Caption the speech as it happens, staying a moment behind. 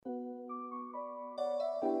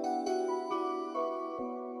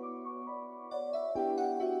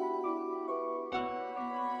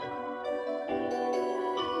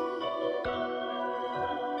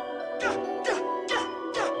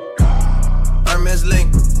Hermes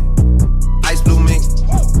link, ice blue mink.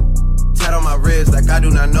 Tat on my wrist like I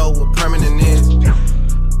do not know what permanent is.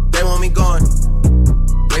 They want me gone,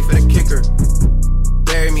 wait for the kicker.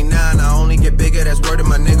 Bury me now and I only get bigger, that's word of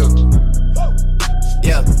my nigga.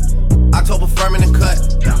 Yeah, October firm in the cut.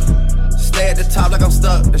 Stay at the top like I'm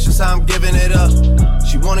stuck, that's just how I'm giving it up.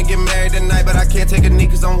 She wanna get married tonight, but I can't take a knee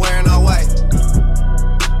cause I'm wearing all white.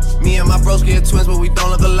 Me and my broski are twins, but we don't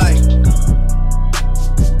look alike.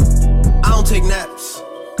 I don't take naps.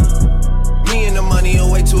 Me and the money are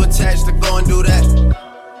way too attached to go and do that.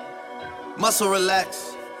 Muscle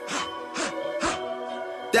relax.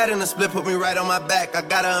 That in the split put me right on my back. I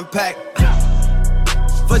gotta unpack.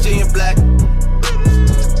 Virginia black.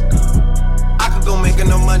 I could go make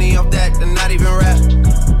enough money off that and not even rap.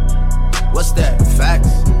 What's that?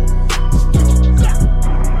 Facts.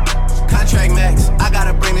 Contract max. I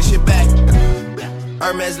gotta bring this shit back.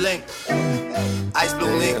 Hermes link. Ice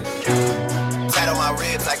blue link. Tat on my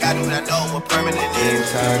ribs like I do not know what permanent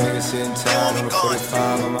is. Time, nigga, sitting tight on the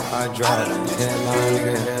 45 on my hot drive. Headline,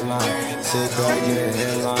 nigga, headline. Sit back, get a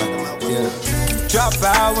headline. Yeah. Drop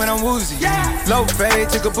out when I'm woozy. Low fade,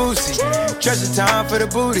 took a boosie. Treasure time for the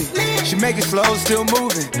booty. She make it slow, still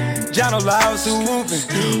moving. John O'Loud, still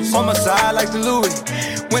whooping. On my side like the Louis.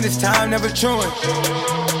 When it's time, never chewing.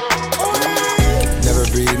 Never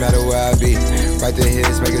breathe, matter where I be. Write the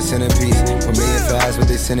hits, make a centerpiece. For me and fast, what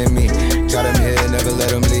they sending me. Got them here, never let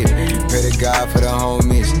them leave. Pray to God for the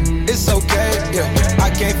homies. It's okay, yeah. I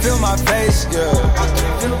can't feel my face, yeah.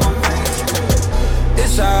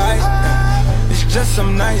 It's alright, it's just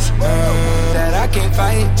some nights that I can't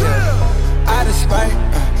fight, yeah. Out of spite,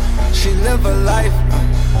 she live a life.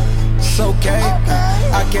 It's okay,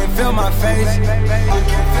 I can't feel my face.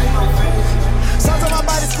 Sounds of my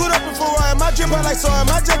body scoot up and forward. My drip out like soy,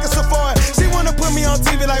 my jacket Sephora. She wanna put me on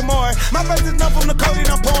TV like more. My face is numb from the codeine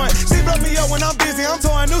I'm pouring. She blow me up when I'm busy, I'm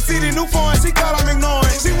touring. New city, new foreign, she thought I'm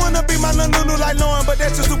ignoring. She wanna be my new like Lauren, but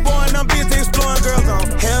that's just too boring. I'm busy exploring girls on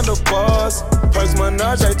handlebars. First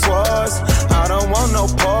menage a trois. I don't want no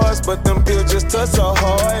pause, but them pills just touch so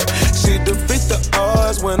hard. She defeat the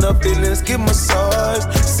odds when her feelings get massaged.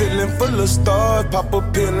 Ceiling full of stars, pop a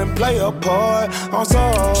pill and play a part. I'm so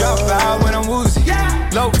hard. Drop out when I'm woozy.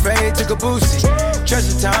 Low fade, took a boosie.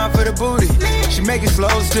 Treasure time for the booty. She make it slow,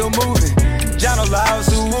 still moving. John O'Loud,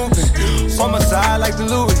 still whooping. On my side like the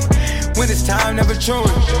Louis. When it's time, never chewing.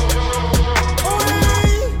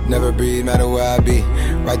 Never breathe, matter where I be.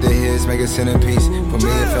 Write the hits, make a centerpiece. For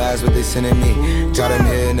me and fast, what they sending me. Got them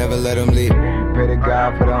here, never let them leave. Pray to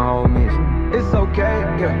God for the homies. It's okay,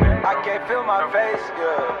 yeah. I can't feel my face,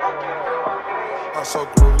 yeah. I'm so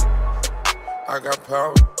groovy, I got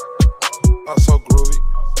power. I'm so groovy,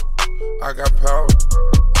 I got power.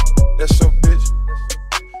 That's your bitch,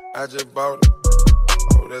 I just bought it.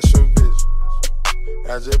 Oh, that's your bitch,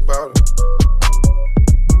 I just bought it.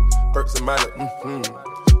 Perks and Miley,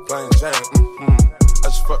 plain Jane, I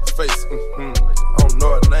just fucked the face, I don't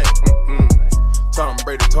know her name, Tom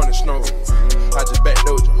Brady, Tony Snow, I just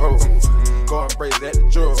backdoored your hoe, going crazy at the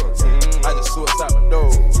drugs, I just suicide my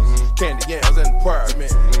door, candy yams in the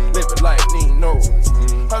apartment, living like Nino,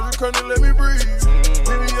 I just couldn't let me breathe,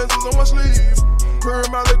 VVS is on my sleeve, purr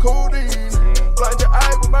Miley codeine, blind your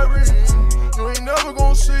eye with my ring, you ain't never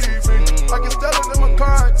gonna see me, I can Stella than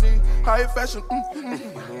McCartney, high fashion,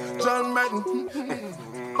 John Madden,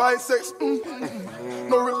 bisex,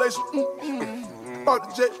 no relation, bought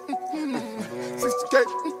the jet, 60K,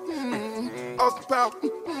 Austin Power,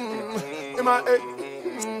 MIA,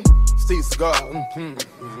 Steve Cigar,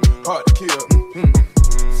 hard to kill,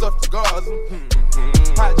 soft cigars,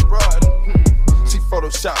 hide your broad, she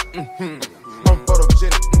Photoshop, I'm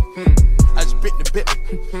photogenic, I just bit the bit,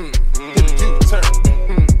 hit the U-turn,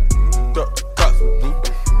 duck the cops,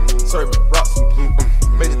 serving rocks,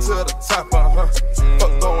 made it to the top, fuck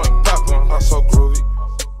throwing pop, I'm so groovy,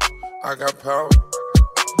 I got power,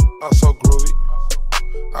 I'm so groovy,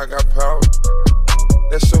 I got power,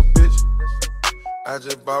 that's your bitch, I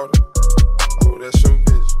just bought it, oh that's your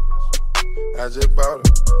bitch, I just bought it,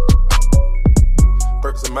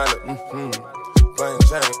 Perks and Miley, plain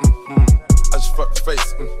Jane, I just fucked the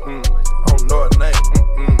face, I don't know her name,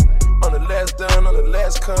 on the last done, on the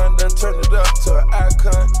last con, done turned it up to an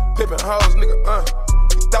icon, pimpin' hoes, nigga,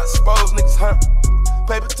 you thought supposed niggas,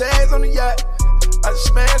 paper tags on the yacht, I just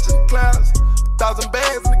smashed in the clouds, 1,000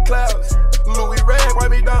 bags in the clouds, Louis rag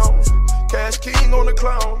wipe me down, Cash King on the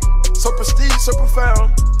clown, so prestige, so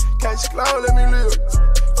profound, Cash Cloud let me live,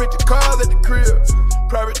 50 cars at the crib,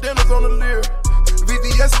 private dinners on the leer,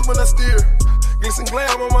 VVS when I steer, glisten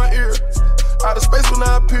glam on my ear, out of space when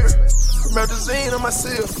I appear, magazine on my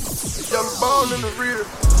seal, yellow ball in the rear,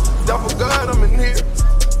 double God I'm in here.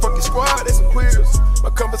 Fuck your squad, they some queers. My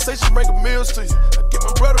conversation bring a meals to you. I get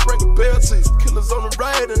my brother bring a bell to you. Killers on the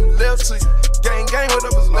right and the left to you. Gang,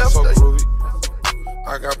 whatever's left. I'm so groovy.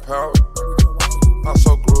 I got power. I'm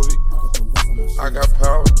so groovy. I got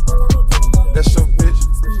power. That's your bitch.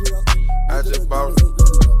 I just bought it.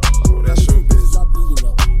 Oh, that's your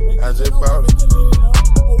bitch. I just bought it.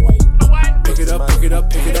 Pick it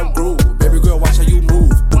up, groove. Baby girl, watch how you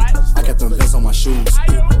move. I got them vests on my shoes.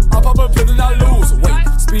 I pop a pill and I lose.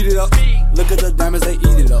 Wait, speed it up. Look at the diamonds, they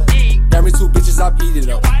eat it up. Got me 2 bitches, I beat it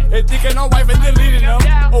up. They thinking I'm wife and deleting them.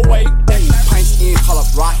 Oh wait, pints in, call up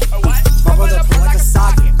rocket. My brother pull like a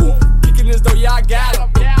socket. Kicking this door, yeah, I got him.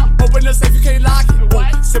 Open the safe, you can't lock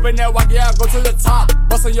it. Sipping that walk, yeah, I go to the top.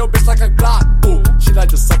 Bustin' your bitch like a Glock. She like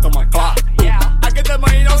to suck on my clock. I get that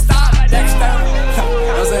money, don't stop. Next time, you know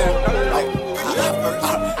what I'm saying? Like,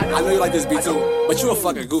 I know you like this beat too, but you a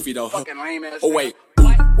fucking goofy though. Fucking lame ass. Oh wait,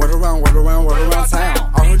 word around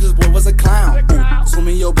town. I heard this boy was a clown.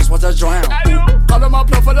 Swimming your bitch, watch her drown. Call him up,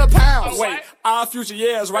 play for the pounds. Wait, our future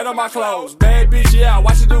years right on my clothes. Bad bitch, yeah,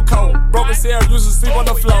 watch you do coke. Broken cell, used to sleep on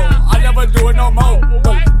the floor. I never do it no more.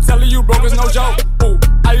 Telling you broke is no joke.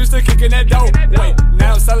 I used to kick in that dope. Wait,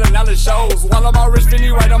 now I'm selling out the shows. While I'm all rich, Finny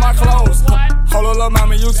right on my clothes. Hold on, little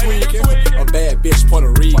mama, you tweaking. A bad bitch, Puerto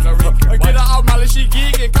Rican. Get her out, Molly, she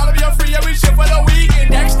geeking. Call up your free every shit for the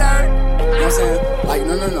weekend. Dexter. You know what I'm saying? Like,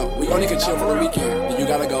 no. We only can chill for the weekend. And you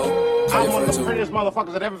gotta go. I'm one of the prettiest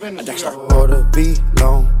motherfuckers that ever been to Dexter. Order V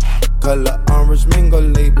long, color orange mingle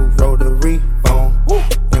label rotary phone.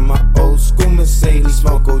 In my old school Mercedes,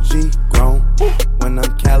 smoke OG grown. When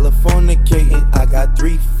I'm Californicating, I got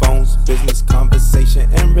 3 phones, business, conversation,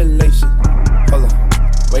 and relation. Hold on,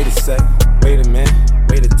 wait a sec, wait a minute,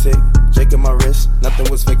 wait a tick. Jake on my wrist, nothing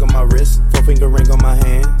was fake on my wrist. 4-finger ring on my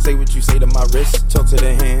hand, say what you say to my wrist. Talk to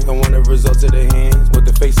the hand, don't want the results of the hands. What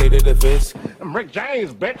the face say to the fist. I'm Rick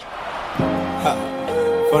James, bitch.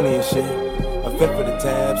 Ha, funny as shit. A fit for the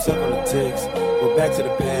tab, suck on the ticks. We're back to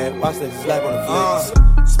the pad, watch that slap on the flicks.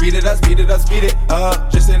 Speed it up.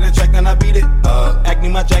 Just in the track, then I beat it. Acne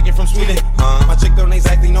my jacket from Sweden. My chick don't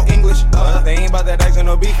exactly know English. They ain't about that accent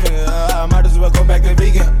or beefing. I might as well go back to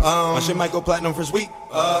vegan. My shit might go platinum for sweet.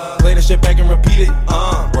 Play the shit back and repeat it.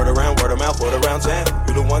 Word around, word of mouth, word around town.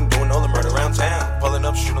 You the one doing all the murder around town. Pulling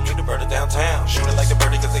up, shooting me the bird downtown. Shooting like the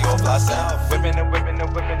birdie cause they all fly south. Whipping the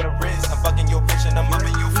wrist. I'm fucking your bitch and I'm up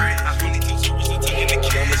in your fridge. I'm really too serious to take in the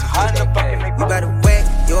kids. You better wet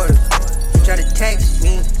yours. You try to text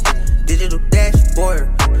me. Digital dashboard.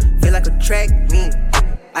 Feel like a track me.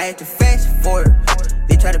 I had to fast forward.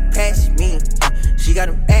 They try to pass me. She got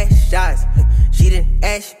them ass shots. She didn't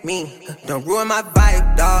ask me. Don't ruin my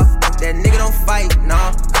vibe, dawg. That nigga don't fight,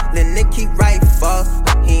 nah. Let Nick keep right, fuck.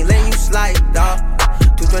 He ain't letting you slide, dawg.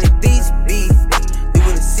 220 BB. We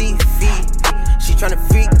wanna see feet. She tryna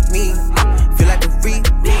freak me. Feel like a repeat.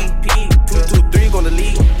 223 gonna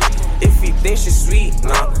lead. If he thinks she's sweet,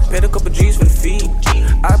 nah. Paid a couple G's for the feed.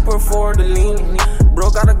 I prefer the lean.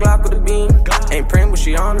 Bro got a Glock with a beam. Ain't praying, but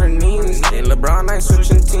she on her knees. And LeBron ain't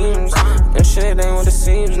switching teams. And shit ain't what it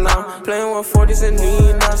seems now. Playing with 40s and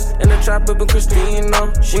Ninas. In the trap with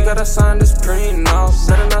Christina. She gotta sign this pre-no.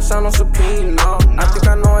 Better not sound on subpoena. I think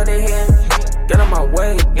I know what they hear. Get on my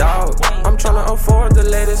way, dawg. I'm tryna afford the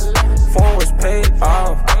latest. Phone was paid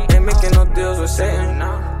off. Ain't making no deals with Satan.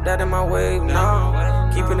 That in my wave now.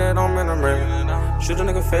 Keeping it on minimum. Shoot a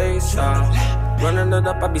nigga face off. Running it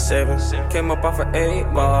up, I be saving. Came up off an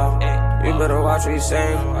 8-ball. You better watch what you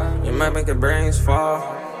saying. You might make your brains fall.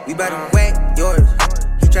 We better wet yours.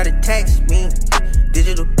 You try to text me.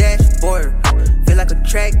 Digital dashboard. Feel like a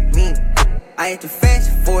track me. I had to fast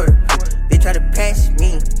forward. They try to pass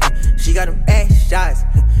me. She got them ass shots.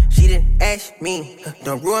 She didn't ask me.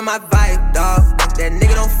 Don't ruin my vibe, dawg. That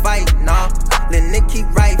nigga don't fight, nah. Let Nick keep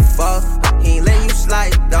right, fuck. He ain't letting you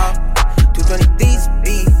slide, dawg. 220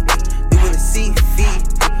 BB. We wanna see feet.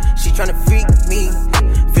 She tryna freak me.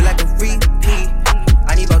 Feel like a repeat.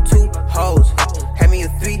 I need about 2 hoes. Have me a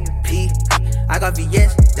 3P. I got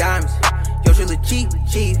VS diamonds. Yo, she look cheap.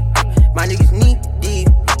 My niggas knee deep.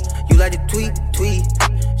 You like to tweet.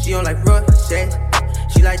 She don't like Russians.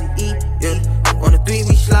 She like to eat, yeah. On the 3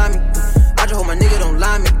 we slimy. I just hope my nigga don't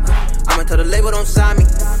lie me. I'ma tell the label don't sign me.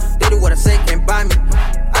 They do what I say, can't buy me.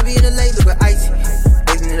 I be in the lake, look at icy.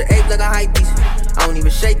 Blazing in the ape like a hype beast. I don't even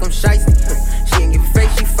shake, I'm shiesty. She ain't give a fake,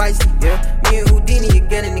 she feisty, yeah. Me and Houdini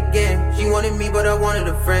again and again. She wanted me, but I wanted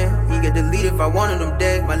a friend. He get deleted if I wanted him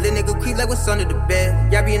dead. My little nigga creep like what's under the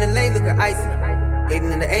bed. Y'all be in the lake, look at icy.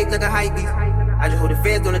 Blazing in the ape like a hype beast. I just hold the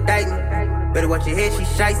feds on the dice. Better watch your head, she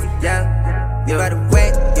shiesty, yeah. You better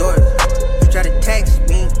wet yours. You try to text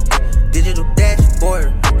me. Digital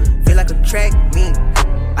dashboard. Feel like a track me.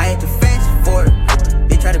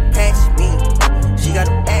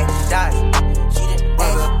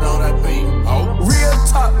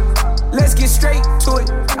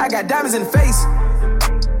 diamonds in the face.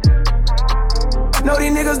 No,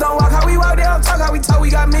 these niggas don't walk how we walk, they don't talk how we talk,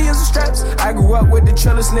 we got millions of straps. I grew up with the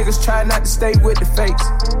trillest niggas, try not to stay with the fakes.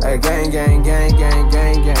 Hey, gang, gang, gang, gang,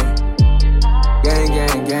 gang, gang. Gang,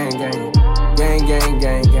 gang, gang, gang. Gang, gang,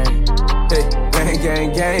 gang, gang. Hey,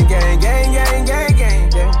 gang, gang, gang, gang, gang, gang, gang, gang,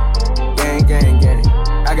 gang. Gang, gang, gang.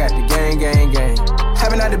 I got the gang, gang, gang.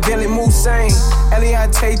 Having out the Billy move sane.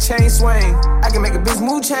 Eliante chain swing. I can make a bitch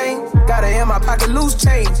move chain. Got it in my pocket loose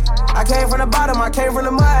change. I came from the bottom, I came from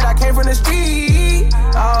the mud, I came from the street.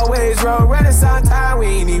 Always roll Renaissance time, we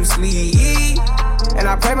ain't even sleep. And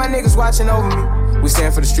I pray my niggas watching over me. We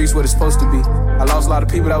stand for the streets what it's supposed to be. I lost a lot of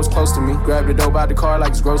people that was close to me. Grabbed the dope out the car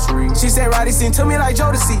like it's groceries. She said, Roddy seemed to me like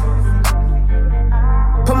Jodeci.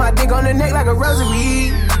 Put my dick on the neck like a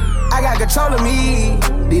rosary. I got control of me.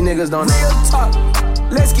 These niggas don't real talk.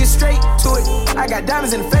 Let's get straight to it. I got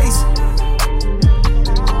diamonds in the face.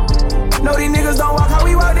 No, these niggas don't walk how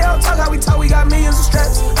we walk, they don't talk how we talk, we got millions of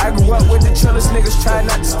straps. I grew up with the trillest niggas, try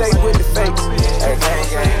not to stay with the fakes. Hey, gang,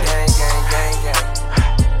 gang, gang, gang, gang,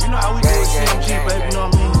 gang. You know how we do it, CMG, baby, you know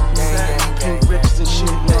what I mean? Pink riches and shit,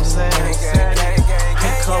 you know what I'm saying?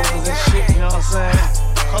 Pink covers and shit, you know what I'm saying?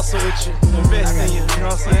 Hustle with you, invest in you, you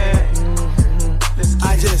know what I'm saying?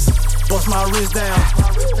 I just bust my wrist down,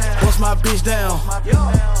 bust my bitch down.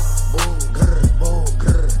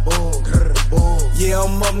 Yeah,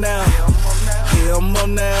 I'm up now. Yeah, I'm up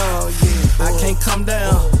now. Yeah, I can't come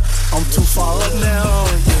down. I'm too far up now.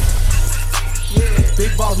 Yeah.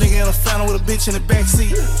 Big boss nigga in a phantom with a bitch in the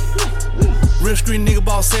backseat. Real street nigga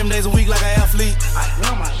boss 7 days a week like an athlete.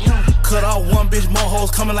 Cut off one bitch, more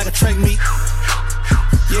hoes coming like a track meet.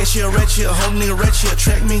 Yeah, she a red, she a whole nigga red, she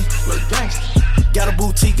attract me. Got a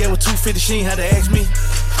boutique, gave her 250, she ain't had to ask me.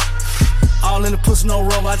 All in the pussy, no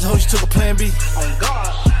rub, I just hope she took a plan B. On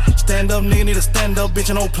God. Stand up, nigga need a stand up, bitch,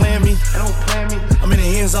 and don't plan me. I'm in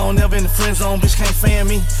the end zone, never in the friend zone, bitch can't fan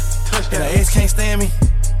me. And the ex can't stand me.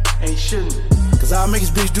 And he shouldn't. Cause I'll make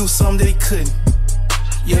his bitch do something that he couldn't.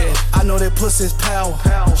 Yeah, I know that pussy is power.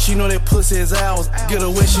 She know that pussy is ours. Get her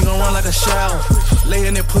wet, she gon' run like a shower. Lay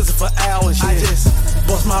in that pussy for hours, yeah. I just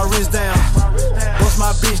bust my wrist down, bust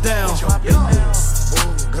my bitch down.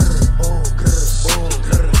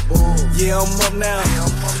 Yeah, I'm up now.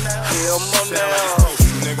 Yeah, I'm up now.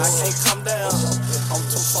 I can't come down. I'm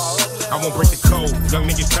too far up now. I won't break the code. Young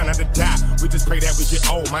niggas try not to die. We just pray that we get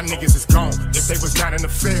old. My niggas is gone. If they was not in the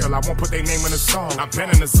field, I won't put their name in the song. I've been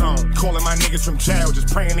in the zone. Calling my niggas from jail, just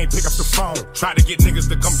praying they pick up the phone. Try to get niggas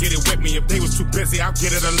to come get it with me. If they was too busy, I'll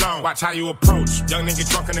get it alone. Watch how you approach. Young nigga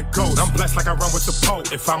drunk in the ghost. I'm blessed like I run with the Pope.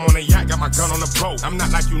 If I'm on a yacht, got my gun on the boat. I'm not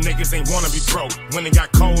like you niggas ain't wanna be broke. When it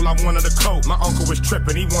got cold, I wanted a coat. My uncle was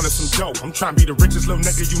tripping, he wanted some dope. I'm trying to be the richest little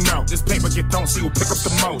nigga you know. This paper get thrown, see who pick up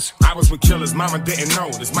the most. I was with killers, mama didn't know.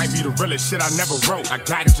 This might be the realest shit I never wrote. I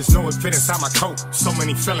got it, just know it fit inside my coat. So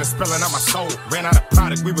many feelings spilling out my soul. Ran out of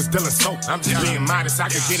product, we was dealing soap. I'm just being modest, I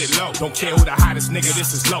could get it low. Don't care who the hottest nigga,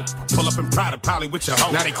 this is low. Pull up in Prada, probably with your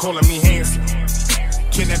hoe. Now they calling me handsome.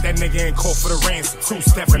 Kidnap that nigga and call for the ransom.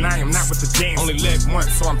 Two-step and I am not with the dance. Only live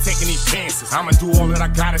once, so I'm taking these chances. I'ma do all that I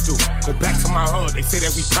gotta do. Go back to my hood, they say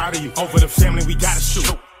that we proud of you. Over the family, we gotta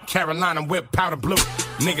shoot. Carolina whip powder blue.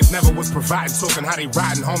 Niggas never was providing, talking how they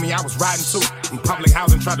riding, homie, I was riding too. In public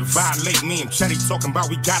housing, tried to violate me and Chetty talking about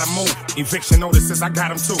we gotta move. Eviction notices, I got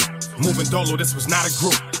them too. Moving Dolo, this was not a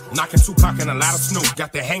group. Knocking Tupac and a lot of Snoop.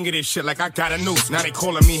 Got the hang of this shit like I got a noose. Now they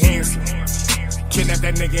calling me handsome. Kidnap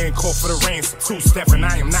that nigga and call for the ransom. Two-step and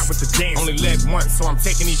I am not with the dance. Only live once, so I'm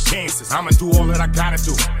taking these chances. I'ma do all that I gotta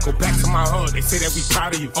do. Go back to my hood, they say that we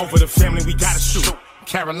proud of you. Over the family, we gotta shoot.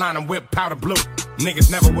 Carolina whip powder blue.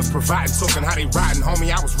 Niggas never was providing, talking how they riding,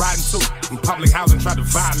 homie, I was riding too. In public housing, tried to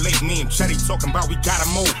violate me and Chetty talking about we gotta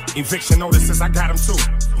move. Eviction notices, I got them too.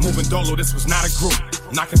 Moving Dolo, this was not a group.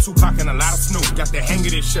 Knocking Tupac and a lot of Snoop. Got the hang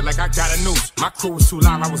of this shit like I got a noose. My crew was too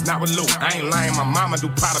loud, I was not with Luke. I ain't lying, my mama do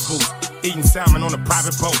powder boots. Eating salmon on a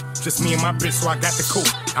private boat. Just me and my bitch, so I got the coupe.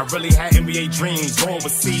 I really had NBA dreams, go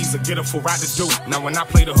overseas or get a full ride to do. Now when I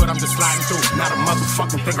play the hood, I'm just sliding through. Not a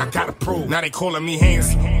motherfucking thing I gotta prove. Now they calling me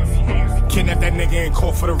handsome. Kidnap that nigga and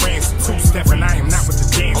call for the ransom. Two-step and I am not with the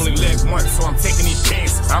dance. Only live once, so I'm taking these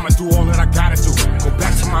chances. I'ma do all that I gotta do. Go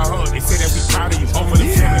back to my hood, they say that we proud of you. Over the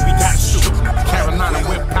family, we gotta shoot. Carolina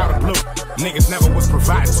whip powder blue. Niggas never was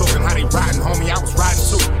providing, talking how they riding, homie, I was riding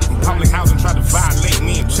too. In public housing, tried to violate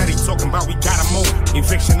me and Chetty talking about we gotta move.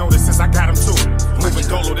 Eviction notices, I got them too. Moving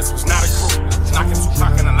Dolo, this was not a group. Knocking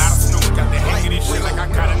Tupac and a lot of Snoop. Got the hang of this shit like I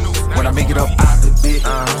got a noose. When I make it up out the bit,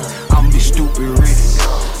 I'ma be stupid rich.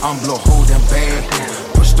 I'm blow hold them bag,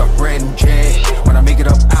 pushed up red and jag. When I make it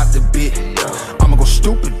up out the bit, I'ma go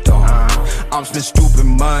stupid dog. I'm spend stupid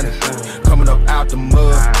money, coming up out the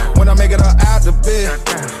mud. When I make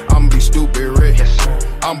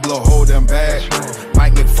I'm blow whole damn bag.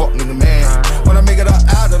 Might make fuck nigga mad. When I make it up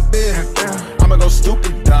out of bed, I'ma go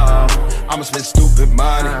stupid dumb. I'ma spend stupid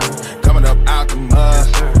money. Coming up out the mud.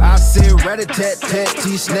 I said rat-a-tat-tat,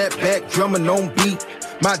 T-snap back, drumming on beat.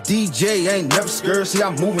 My DJ ain't never scared, see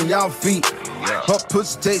I'm moving y'all feet. Her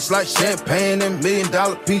pussy tastes like champagne and $1 million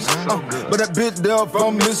piece. But that bitch there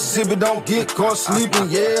from Mississippi don't get caught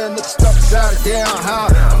sleeping. Yeah, nigga stuck inside of down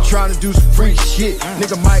high. I'm trying to do some free shit.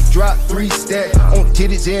 Nigga might drop 3 stacks on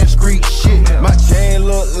titties and street shit. My chain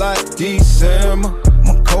look like December.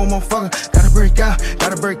 I'm a cold motherfucker, gotta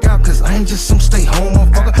break out, cause I ain't just some stay home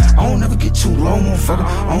motherfucker. I don't never get too low motherfucker.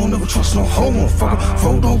 I don't never trust no hoe motherfucker.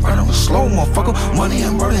 Photo right over slow motherfucker. Money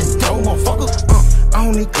and murder and dough motherfucker. I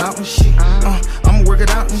don't need clout and shit. I'ma work it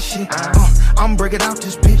out and shit. I'ma break it out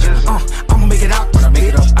this bitch. I'ma make it out this bitch. When I make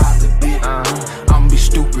it up out the bitch, I'ma be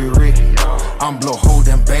stupid rich. I'ma blow whole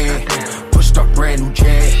damn bag. Pushed up brand new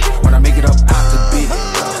jag. When I make it up out the bitch,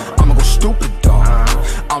 I'ma go stupid dumb.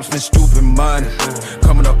 I'ma spend stupid money.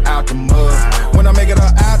 Coming up out the mud. When I make it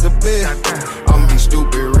up out the bitch, I'ma be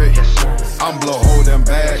stupid rich. I'ma blow whole damn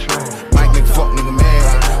bag. Might make fuck nigga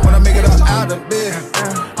mad. When I make it up out the bitch,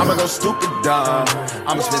 I'ma go stupid dumb.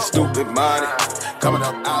 I'ma spend stupid money. Coming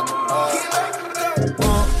up out the mud.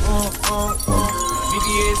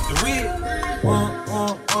 VVS the real.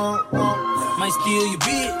 Might steal your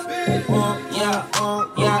bitch.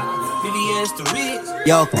 Yeah. VVS the real.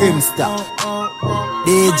 Yo, Crimstar.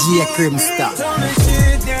 DJ Crimstar. Tone that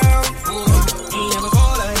shit down. You never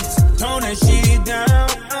fall like this. Tone that shit down.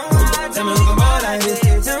 Tell me who can ball like this.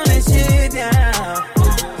 Tone that shit down.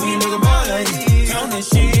 We ain't nigga ball like this. Tone that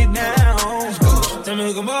shit down. Tell me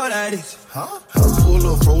who can ball like this. Pull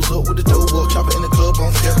up, froze up with the dough up. Chopper in the club,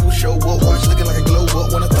 on care who show up. Watch looking like a glow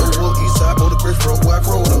up. When I throw up, east side, bow the Chris Rock, where I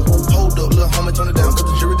grow up. Hold up, little homie, turn it down, cause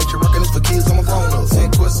the jury that you're rockin' is for kids, I'm a grown up.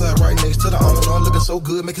 Sand Quest side, right next to the owner. I'm looking so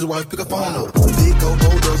good, make his wife pick a phone up. Big old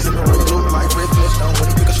boulder, sippin' ring, look like Fred Flintstone when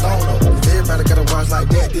he pick a stone up. If everybody got a watch like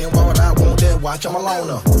that, then why would I want that watch? I'm a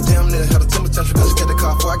loner. Damn nigga had a temper tantrum cause he got the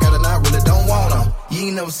car before I got it, I really don't want her. You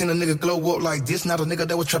ain't never seen a nigga glow up like this, not a nigga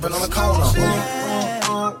that was trapping on the corner.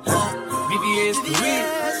 VVS the real.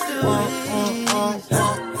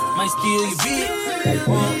 Might steal your bitch.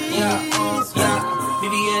 Yeah.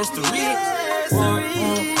 VVS the real.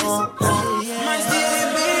 Might steal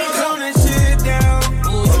your bitch. Tone that shit down.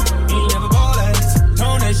 You ain't never ball like this.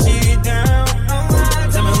 Tone that shit down.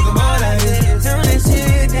 Tell me who can ball like this. Tone that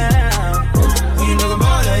shit down. You ain't never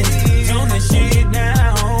ball like this. Tone that shit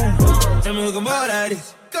down. Tell me who can ball like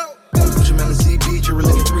this. Put your man in CB, you're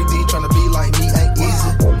looking 3D, trying to be like me ain't easy.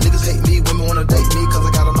 Niggas hate me, women wanna date me, cause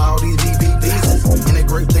I got them all these DVDs. In that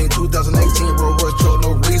great thing, 2018, Rolls Royce truck,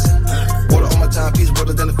 no reason. Water on my timepiece,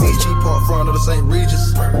 brother than the Fiji, part front of the St.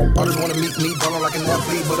 Regis. Artists wanna meet me, ballin' like an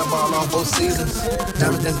athlete, but I ball on both seasons.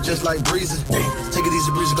 Diamonds dancing just like breezy. Take it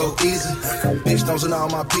easy, breezy, go easy. Big stones in all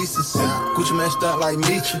my pieces. Gucci man stunt like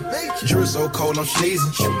Nietzsche. Jury so cold, I'm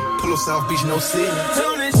sneezing. Pull up South Beach, no ceiling.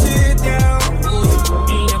 Tone that shit down.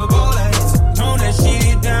 You ain't never ball like this. Tone that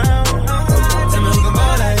shit down. Tell me who can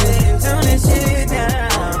ball like this. Tone that shit down.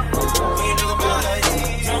 You ain't never ball like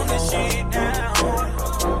this. Tone that shit down.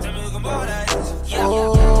 Tell me who can ball like this. Yeah.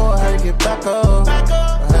 Oh, I had to get back up. I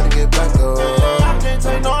had to get back up. I can't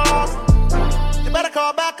take no loss. You better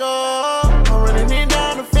call back up. I'm running it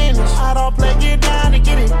down to finish. I don't play, get down to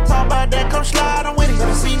get it. Talk about that, come slide, I'm with it.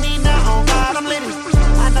 Better see me now, on God, I'm lit it.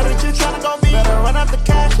 I know that you tryna go big. Better run up the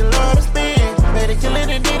cash, you love to spend. Better kill it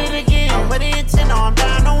and did it again. I'm with the intent, no, I'm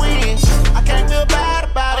down to win. I can't feel bad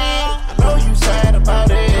about it. I know you sad about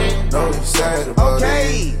it. Know you sad about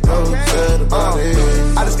it. Know you sad about it.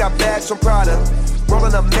 I just got bags from Prada,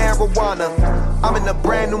 rolling up marijuana. I'm in a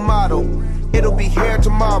brand new model. It'll be here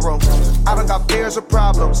tomorrow. I don't got fears or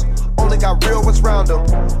problems. Only got real ones round them.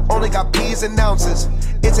 Only got P's and ounces.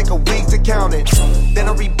 It take a week to count it. Then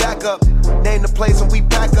I read back up. Name the place and we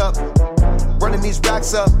back up. Running these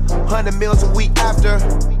racks up. 100 meals a week after.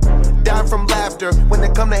 Dying from laughter. When they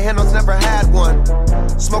come to handles, never had one.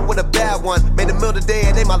 Smoke with a bad one. Made a meal today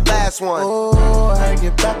and they my last one. Oh, I had to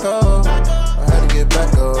get back up. I had to get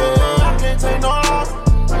back up. I can't take no loss.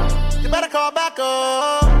 You better call back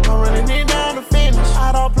up. I'm running it down to finish.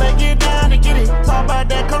 I don't play, get down to get it. Talk about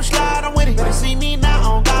that, come slide, I'm with it. Better see me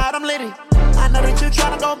now, on God, I'm lit it. I know that you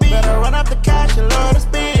tryna go big. Better run up the cash, you love to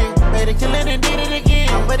spend. Better kill it and did it again.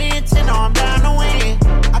 I'm with the intent, no, I'm down to win.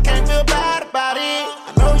 I can't feel bad about it.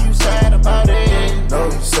 I know you sad about it. Know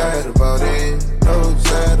you sad about it. Know you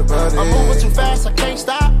sad about it. I'm moving too fast, I can't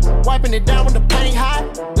stop. Wiping it down when the paint hot.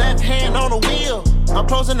 Left hand on the wheel. I'm I'm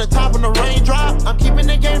closing the top when the raindrop. I'm keeping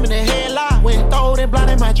the game in the headlock. When throwed and blind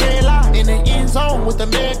in my dreadlock. In the end zone with the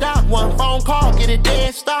mad dot. One phone call, get it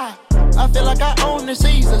dead stop. I feel like I own the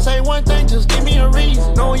season. Say one thing, just give me a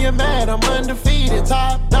reason. Know you're mad, I'm undefeated.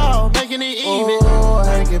 Top dog, making it even. Oh, I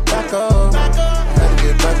had to get back up. Back up. Had to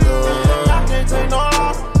get back up. I can't take no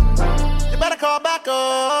loss. You better call back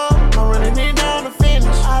up. I'm running it down to finish.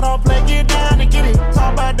 I don't play, get down to get it.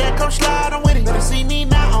 Talk about that, come slide, I'm with it. Better see me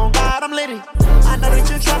now, on God, I'm litty. I know that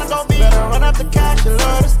you're tryna go big. Better run up the cash, you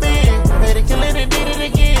love to spin. Better kill it and did it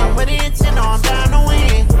again. I'm with the intent, I'm down to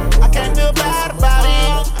win. I can't feel bad about it.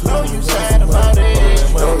 I know you sad about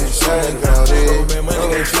it. Know you sad about it.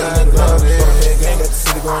 Money ain't sad about it. Gang got the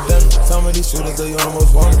city going down. Some of these shooters, they on the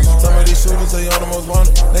most wanted. Some of these shooters, they on the most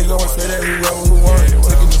wanted. They go and say that whoever who wanted.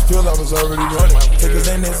 Taking this pill, I was already running. Take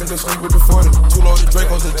his ain't and go sleep with the 40. Two loaded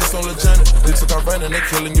Dracos that just on the journey. They took our friend and they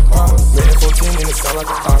killing your pop. Made it 14 and it sound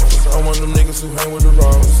like an opera. I'm one of them niggas who hang with the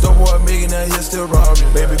robbers. Dope boy, a millionaire, he'll still rob you.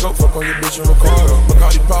 Baby, go fuck on your bitch and record her. Look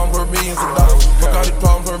all these problems for millions of dollars. Look all these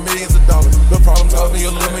problems for millions of dollars. The problems cost me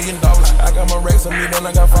 $1 million. I got my racks on me, then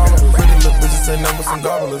I got followers. Pretty little bitches say numbers and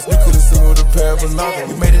gobblers. You could've seen with a pair of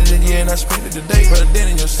binoculars. You made it a year and I spent it today. Put a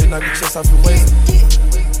dent in your shit, knock your chest off your waist.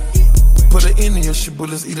 Put it in your shit,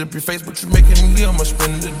 bullets eat up your face. What you making a year, I'ma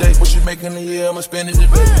spend it today. What you making a year, I'ma spend it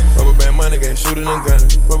today. Rubber band money, gang shooting and gunning.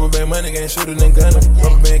 Rubber band money, gang shooting and gunning.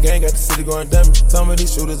 Rubber band gang got the city going dummy. Some of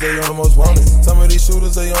these shooters, they on the most wanted. Some of these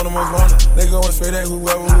shooters, they on the most wanted. They going straight at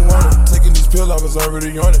whoever who want it. Taking these pills, I was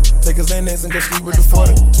already on it. Take his Xanax and go sleep with the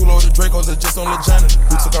 40. Two loaded Dracos that just on the journey.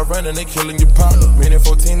 We took our run and they killing your pop. Made it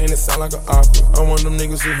 14 and it sound like an opera. I'm one of them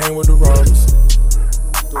niggas who hang with the robbers.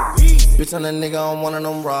 Bitch, I'm that nigga, I'm one of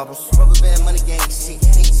them robbers. Rubber band money gang shit.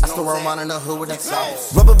 I still run around in the hood with them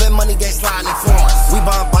sauce. Rubber band money gang sliding in foreign. We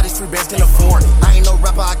buying bodies, free bands can afford it. I ain't no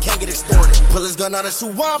rapper, I can't get extorted. Pull his gun out and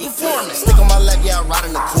shoot while I'm performing. Stick on my leg, yeah, I ride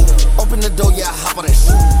in the coupe. Open the door, yeah, I hop on and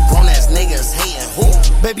shoot. Grown ass niggas hating who?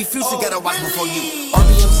 Baby Future gotta watch before you.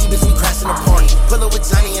 RBMC bitch, we crashing the party. Pull up with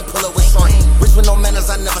Johnny and pull up with Shorty. Rich with no manners,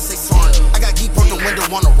 I never say sorry. I got geek on the window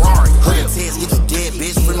on a Rari. Hood and tears, get you dead,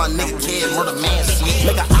 bitch. Free my nigga kid, murder man shit.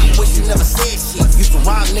 Make a hot wish you never said shit. Used to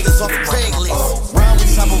rob niggas off of Craigslist. Round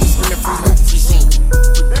with chopper, we screaming free loot, free scene.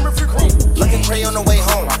 Looking cray on the way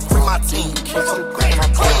home, free my team.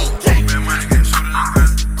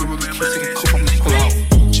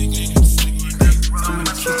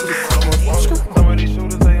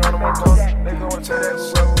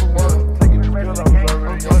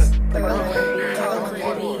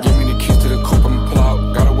 Give me the keys to the coupe, I'ma pull out.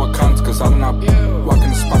 Gotta work counts, cause I'm not walking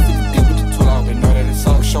the spot 50 deep with the tool out. They know that it's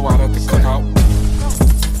up, show out at the cookout.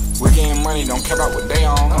 We getting money, don't care about what they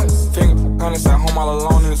on. Finger hundreds at home all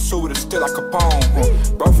alone in the suit with a still like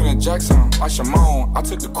Capone. Bro from Jackson, like Shimon. I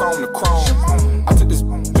took the chrome to chrome. I took this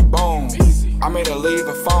to bone. I made her leave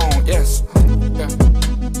a phone, yes. Yeah.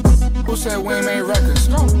 Who said we ain't made records?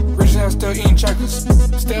 Rich ass still eating checkers.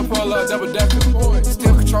 Still pull up double decker.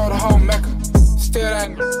 Still control the whole mecca. Still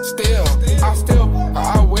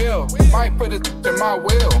I will. Might put it in my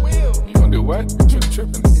will. You gonna do what? You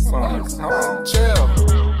tripping? Chill.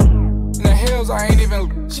 In the hills, I ain't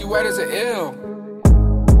even. She wet as an ill.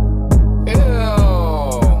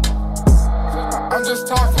 I'm just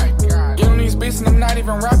talking. Get on these beats and I'm not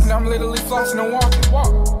even rapping. I'm literally flossing and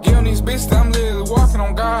walking. Get on these beats and I'm literally walking.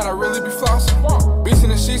 On God, I really be flossing. Beats in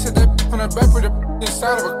the sheets, hit that on the back with the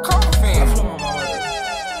inside of a coffin.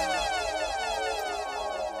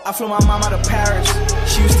 I flew my mom out of Paris.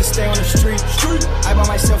 She used to stay on the street. I bought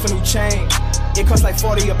myself a new chain. It cost like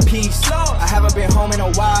 40 a piece. I haven't been home in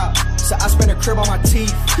a while, so I spent a crib on my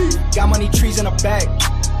teeth. Got money trees in the back.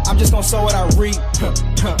 I'm just gonna sow what I reap.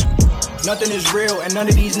 Nothing is real, and none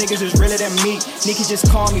of these niggas is realer than me. Nikki just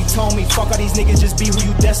called me, told me, fuck all these niggas, just be who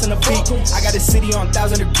you destined to be. I got a city on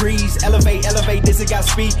 1,000 degrees. Elevate, this it got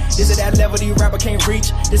speed. This is that level the rapper can't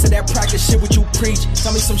reach. This is that practice shit what you preach.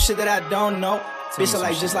 Tell me some shit that I don't know. Bitch, I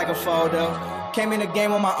like just like a photo. Came in the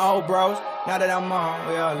game with my old bros. Now that I'm on,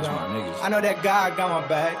 we all alone. I know that God got my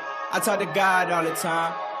back. I talk to God all the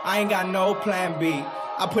time. I ain't got no plan B.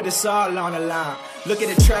 I put this all on the line. Look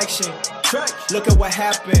at the traction. Look at what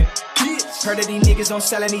happened. Heard that these niggas don't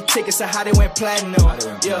sell any tickets, so how they went platinum.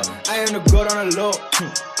 Yeah, I am the goat on the low.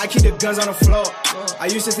 I keep the guns on the floor. I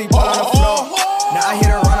used to sleep all on the floor. Now I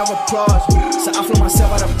hear a round of applause. So I flew myself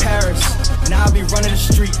out of Paris. Now I be running the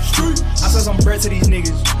street. I saw some bread to these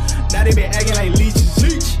niggas. Now they been acting like leeches.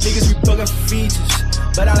 Niggas be bugging for features,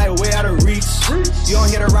 but I like way out of reach. You don't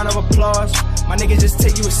hear the round of applause. My niggas just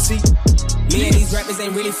take you a seat. Me and these rappers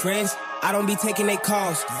ain't really friends. I don't be taking their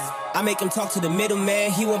calls. I make him talk to the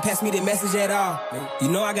middleman. He won't pass me the message at all. You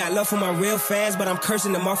know I got love for my real fans, but I'm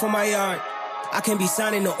cursing them off on my yard. I can't be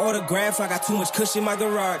signing no autograph, I got too much cushion in my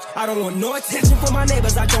garage. I don't want no attention from my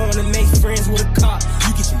neighbors, I don't wanna make friends with a cop.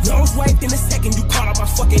 You get your nose wiped in a second, you call out my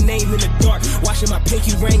fucking name in the dark. Watching my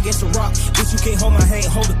pinky ring against a rock, bitch you can't hold my hand,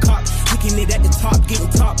 hold the cop. Kicking it at the top, getting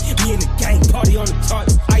top, me and the gang party on the top.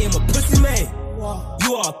 I am a pussy man,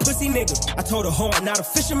 you are a pussy nigga. I told a hoe I'm not a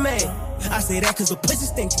fisherman. I say that cause the pussy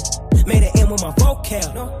stinking. Made an M with my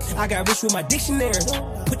vocab. I got rich with my dictionary.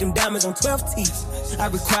 Put them diamonds on 12 teeth. I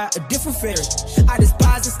require a different fairy. I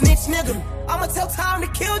despise a snitch nigga. I'ma tell time to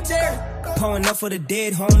kill Jerry. Pouring up for the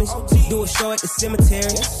dead homies. Do a show at the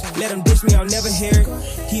cemetery. Let him dish me, I'll never hear it.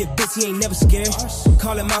 He a bitch, he ain't never scared.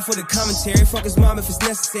 Call him out for the commentary. Fuck his mom if it's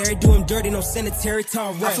necessary. Do him dirty, no sanitary.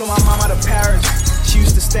 Tall I flew my mom out of Paris. She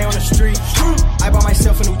used to stay on the street. I bought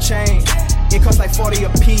myself a new chain. It costs like 40 a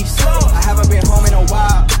piece. I haven't been home in a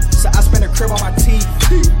while, so I spent a crib on my teeth.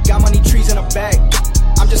 Got money trees in a bag.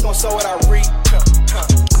 I'm just gonna sow what I reap.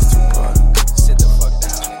 Sit the fuck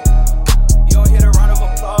down. You don't hear the round of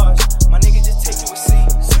applause. My nigga just take you a seat.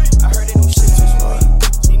 I heard the new shit just right.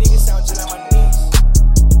 These niggas sound just like my knees.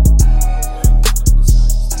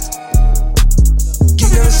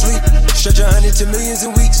 Geek never sleep. Stretch 100 to millions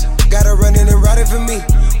in weeks. Gotta run in and ride it for me.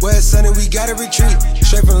 Where it's sunny, we gotta retreat.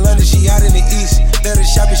 Straight from London, she out in the east. Let her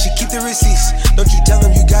shop and she keep the receipts. Don't you tell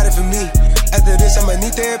them you got it for me. After this, I'ma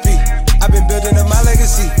need therapy. I've been building up my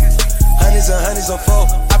legacy. Hundreds and hundreds on four.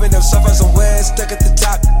 I've been up so far somewhere, stuck at the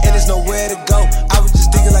top, and there's nowhere to go. I was just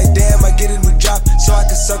thinking like, damn, I get a new drop, so I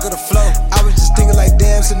can circle the flow. I was just thinking like,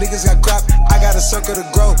 damn, some niggas got crop. I got a circle to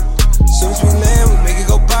grow. Soon as we land, we make it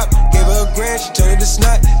go pop. Gave her a grand, she turned it to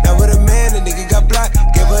snot. Now with a man, the nigga got blocked.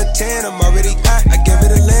 Gave her a 10, I'm already hot. I gave her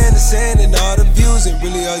the land, the sand, and all the views, and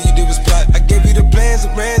really all you did was plot. I gave you the plans,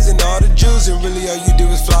 the brands, and all the Jews, and really all you did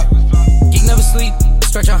was flop. Geek never sleep,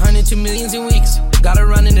 stretch 100 to millions in weeks. Gotta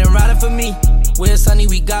run in and ride it for me. Where it's sunny,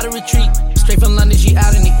 we gotta retreat. Straight from London, she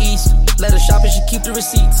out in the east. Let her shop and she keep the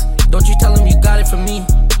receipts. Don't you tell him you got it for me.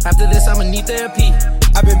 After this, I'ma need therapy.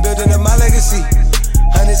 I've been building up my legacy.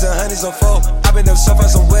 Hundreds and hundreds on four. I've been up so far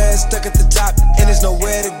somewhere, stuck at the top, and there's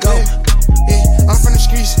nowhere to go. Yeah, I'm from the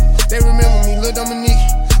streets, they remember me, Lil Dominique.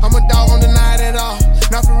 I'm a dog on the night at all.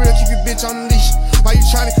 Not for real, keep your bitch on the leash. Why you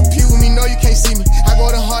tryna compete with me? No, you can't see me. I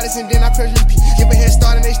go the hardest and then I press repeat. Give a head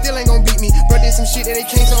start and they still ain't gon' beat me. Bro, did some shit that they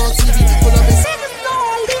can't show on TV. Pull up and niggas know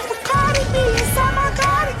I live with Cardi B inside my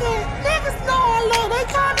cardigan. Niggas know I love, they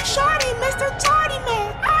call me Shorty, Mr. Tardy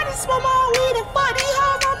Man. I just smoke my weed and fuck these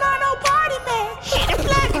hoes, I'm not no party man. Hit the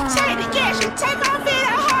plug and take the gas, you take off in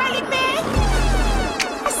a Harley man.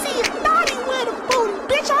 I see a thotty with a booty.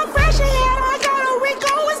 Bitch, I'm fresh ahead, I got a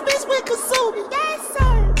Rico, it's bitch with Kasumi. Yes,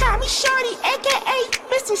 sir. Call me Shorty, aka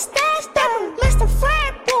Mr. Stash Stepper, Mr.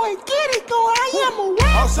 Frat Boy, get it going, I am a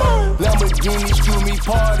rapper. Lamborghini, excuse me,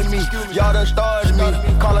 pardon me. Y'all done started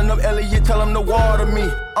me. Calling up Elliot, tell him to water me.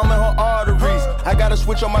 I'm in her arteries. I got a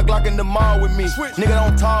switch on my Glock in the mall with me. Nigga,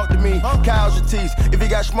 don't talk to me. Casualties, if you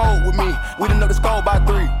got smoke with me. We done know the score by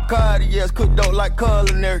 3. Cartiers, cook dope like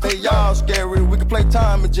culinary. They y'all scary. We can play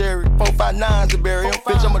Tom and Jerry. 459's a barrier.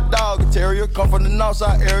 Bitch, I'm a dog, a terrier. Come from the north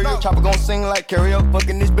side area. Chopper gon' sing like karaoke.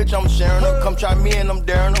 Fucking this bitch, I'm sharing her. Come try me and I'm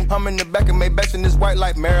daring them. I'm in the back of Maybachs and this white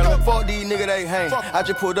like Maryland. Fuck these niggas, they hang. I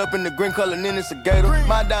just pulled up in the green color and then it's a gator.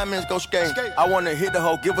 My diamonds go skate. I wanna hit the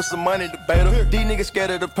hoe, give her some money to bait her. These niggas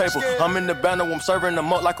scared of the paper. I'm in the banner, I'm serving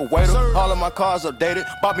them up like a waiter. All of my cars updated.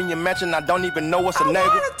 Bought me a mansion, I don't even know what's a neighbor. I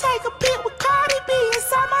wanna take a pic with Cardi B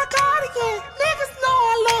inside my cardigan. Niggas know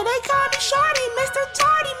I love, they call me Shorty, Mr.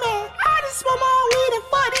 Tardy Man. I just smoke my weed and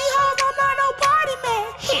fuck these hoes, I'm not no party man.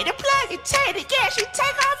 Hit the plug and take the gas, you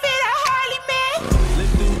take off in a Harley man.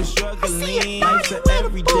 Live through the struggling nights of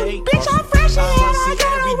every day. Bitch, I'm fresh ahead, I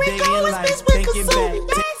got a Rico, it's bitch with Kasumi.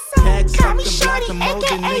 Tags up the block, the most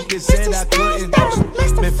the niggas said I couldn't.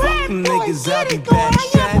 Man, fuck them niggas, I'll be back.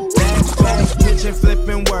 Back, kitchen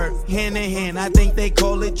flipping work, hand in hand, I think they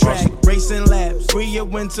call it track. Racing laps, free your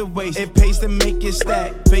winter waste, it pays to make it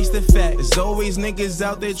stack. Face the fact, there's always niggas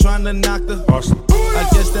out there trying to knock the I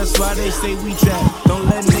guess that's why they say we trap. Don't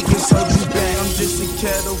let niggas hold you back. I'm just a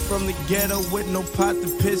kettle from the ghetto with no pot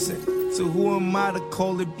to piss in. So who am I to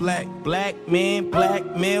call it black? Black man,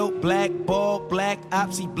 black male, black ball, black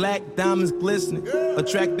opsy, black diamonds glistening.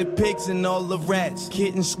 Attracted pigs and all the rats,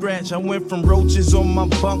 kitten scratch. I went from roaches on my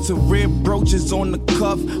bunk to rib brooches on the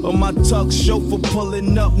cuff of my tux. Chauffeur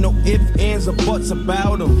pulling up, no ifs, ands, or buts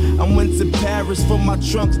about them. I went to Paris for my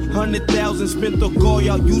trunks, 100,000 spent on gold,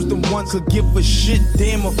 y'all used them once. Could give a shit,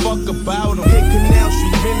 damn a fuck about them. Hit Canal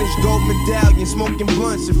Street, vintage gold medallion, smoking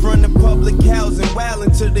blunts in front of public housing. Wild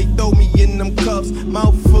until they throw me in them cuffs,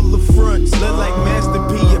 mouth full of fronts. Look like Master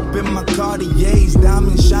P up in my Cartiers.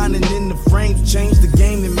 Diamonds shining in the frames, changed the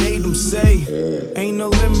game that made them something, say. Ain't no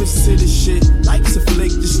limits to this shit. Life's a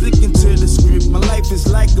flick, just sticking to the script. My life is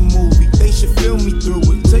like a movie, they should film me through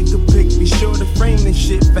it. Take a pic, be sure to frame this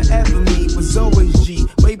shit. Forever me was always G.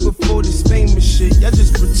 Way before this famous shit, y'all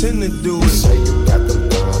just pretend to do it. You say you got them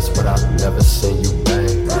guns, but I've never seen you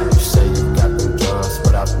bang. You say you got them guns,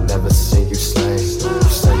 but I've never seen you slang. You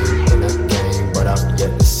say you in a game, but I've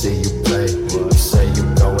yet to see you play. You say you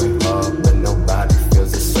going hard, but nobody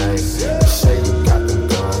feels the same. You say you got them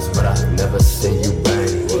guns, but I've never seen you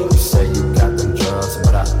bang. You say you got them drugs,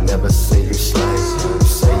 but I've never seen you slang. You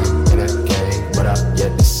say you in a game, but I've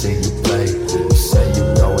yet to see you play. You say you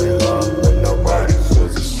going hard, but nobody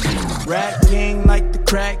feels the same. Rap gang like the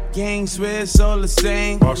crack gang, swear it's all the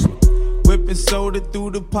same. Whipping soda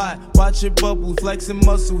through the pot, watch it bubble, flexing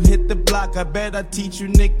muscle, hit the block. I bet I teach you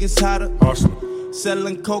niggas how to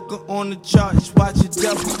selling coca on the charts, watch it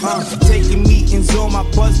double. Taking meetings on my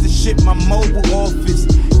bus, the shit my mobile office.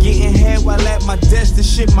 Getting head while at my desk, the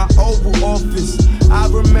shit my Oval Office. I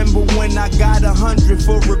remember when I got 100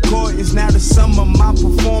 for recordings. Now the sum of my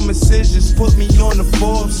performances just put me on the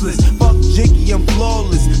Forbes list. Fuck Jiggy, I'm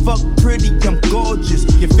flawless. Fuck pretty, I'm gorgeous.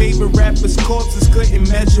 Your favorite rapper's corpses couldn't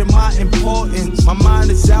measure my importance. My mind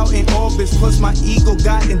is out in orbit, plus my ego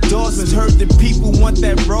got endorsements. Heard that people want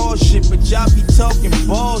that raw shit, but y'all be talking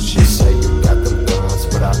bullshit. You say you got them guns,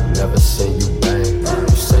 but I've never seen you bang.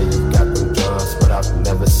 You say you got them guns, but I've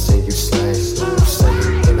never seen you slang. You say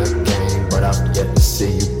you in a game, but I've yet to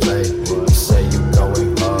see you play. You say you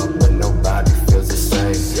going hard, but nobody feels the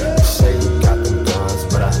same. You say you got them guns,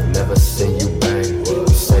 but I've never seen you bang. You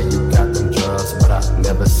say you got them drugs, but I've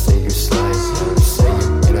never seen you slang. You say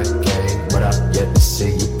you in a game, but I've yet to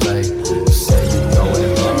see you play. You say you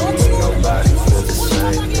going hard, but nobody feels the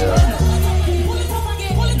same. Yeah.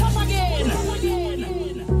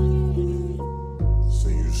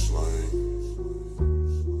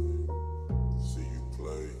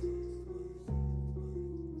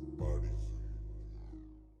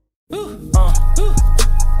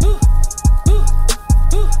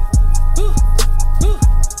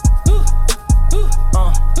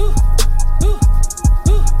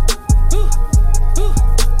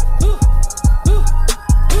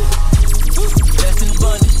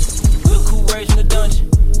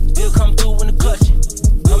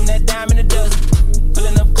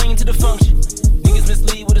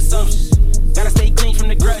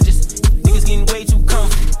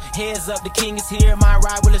 Up, the king is here, my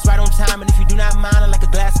ride will is right on time. And if you do not mind, I'm like a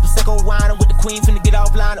glass of Prosecco wine. I'm with the queen, finna get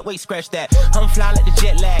off line. Wait, scratch that. I'm flying like the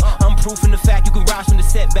jet lag. I'm proof in the fact you can rise from the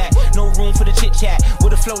setback. No room for the chit chat.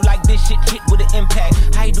 With a flow like this, shit hit with an impact.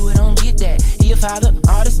 How you do it, I don't get that. He a father,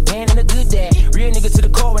 artist, man, and a good dad. Real nigga to the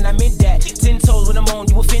core, and I meant that. 10 toes when I'm on,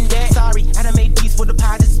 you offend that. Sorry, I done made peace for the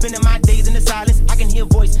pilots. Spending my days in the silence. I can hear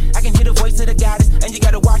voice, I can hear the voice of the goddess. And you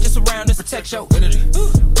gotta watch your surroundings, protect your energy,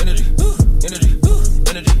 energy, energy,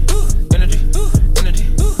 energy.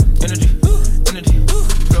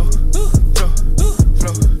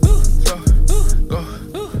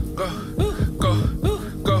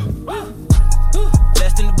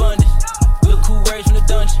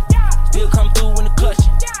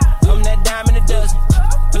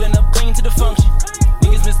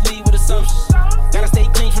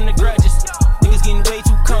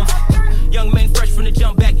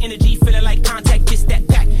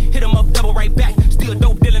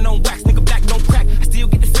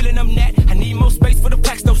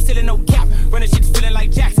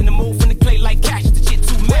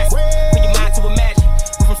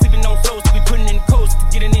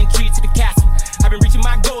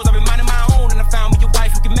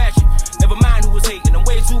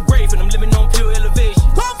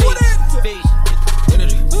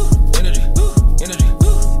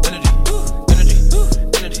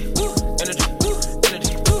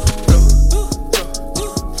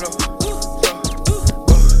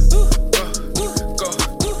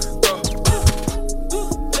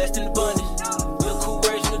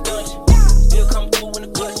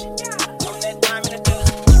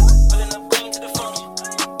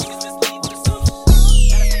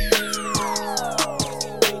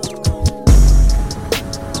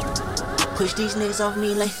 Push these niggas off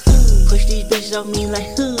me like, push these bitches off me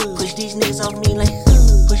like, push these niggas off me like,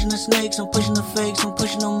 pushing the snakes, I'm pushing the fakes, I'm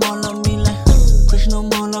pushing them all off me like, pushing them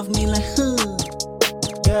all off me like,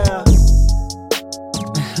 yeah.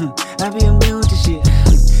 I be immune to shit,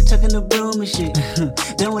 tucking the broom and shit,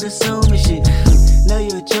 done with assuming shit. Know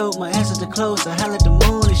you a joke, my answers are close, I holla at the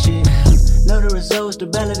moon and shit. Know the results, the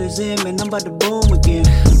ballot is in, man, I'm about to boom again.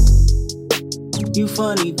 You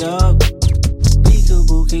funny, dog.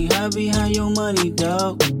 Peekaboo, can't hide behind your money,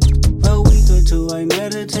 dog. A week or two, I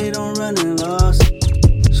meditate on running lost.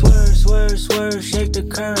 Swerve, swerve, swerve, shake the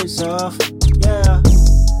currents off. Yeah.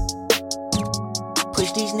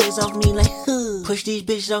 Push these niggas off me like huh. Push these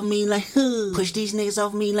bitches off me like huh. Push these niggas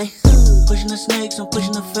off me like huh. Pushing the snakes, I'm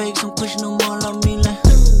pushing the fakes, I'm pushing them all off me like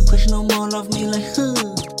huh. Pushing them all off me like huh.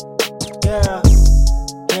 Yeah.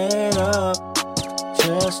 Head up,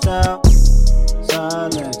 chest out,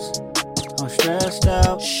 silence. I'm stressed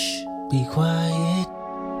out. Shh, be quiet.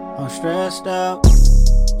 I'm stressed out.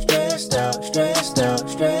 Stressed out, stressed out,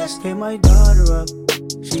 stressed. Hit my daughter up.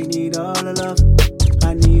 She need all the love.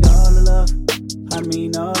 I need all the love. I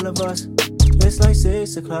mean all of us. It's like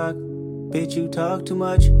 6 o'clock. Bitch, you talk too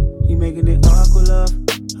much. You making it awkward, love.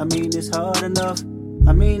 I mean, it's hard enough.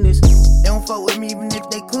 I mean, it's. They don't fuck with me even if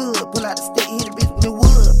they could. Pull out the stick, hit a bitch with the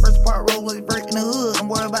wood. First part roll was break in the hood. Don't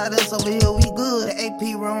worry about us over here, we good. The AP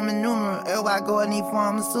Roman numeral. Everybody go, I need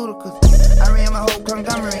pharmaceuticals. I ran my whole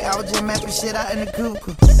conglomerate. I was just mapping shit out in the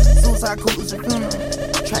cubicle. Suicide cool is a funeral.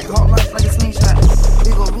 Track hard life like a slingshot.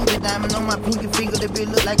 Big ol' ruby diamond on my pinky finger. That bitch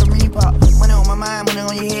look like a ring pop. Money on my mind, money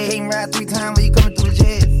on your head. Ain't ride 3 times when you coming through the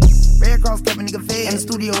jazz. Red Cross kept a nigga fed. In the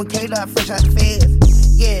studio with K-Dot, fresh out the feds.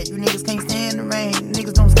 Yeah, you niggas can't stand the rain.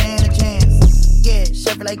 Niggas don't stand a chance. Yeah,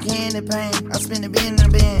 shuffle like candy pain. I spend the bin in the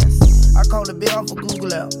bands. I call the bill off of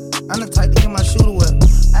Google out. I'm the type to get my shooter well.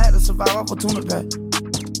 I had to survive off a tuna pack.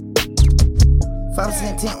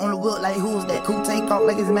 5% tent on the wood like who's that? Cool take off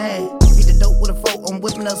like it's mad. Beat the dope with a fork, I'm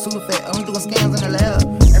whipping up Sudafed. I'm doing scams in the lab.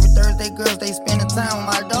 Every Thursday, girls, they spending time with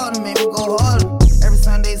my daughter, make me go harder. Every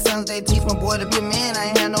Sunday, teach my boy to be a man,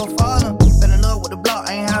 I ain't had no father. Fell in love with the block,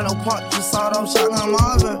 I ain't had no part. You saw it off shotgun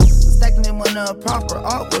Marvin. Stacking them on the proper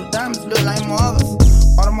awkward. Diamonds look like marbles.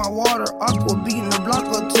 All of my water, aqua, beating the block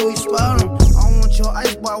up till we spell them. I don't want your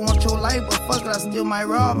ice, but I want your life, but fuck it, I still might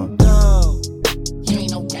rob him. No, you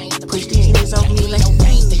ain't no gangster. Push these niggas off me like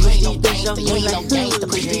gangster. You ain't no gangster. You ain't no gangster.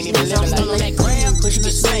 Push these niggas off me like gram. Push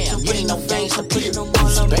me slam. You ain't no gangster. Push them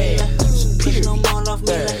all off me like push them all off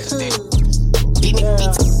me like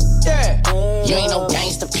yeah. You ain't no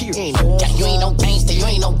gangster, period. You ain't no gangster, you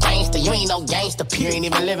ain't no gangster, you ain't no gangster, period. Ain't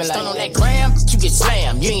even living like on that gram, you get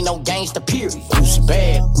slammed. You ain't no gangster, period. You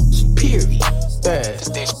bad, period. Yeah.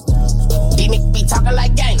 These niggas be talking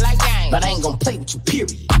like gang, but I ain't gon' play with you, period.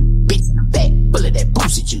 Bitch in the back, bullet that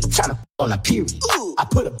boosted you, tryna on a period. I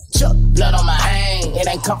put a bitch up, blood on my hand, it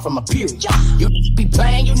ain't come from a period. You need to be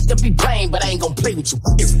playing, you need to be playing, but I ain't gon' play with you.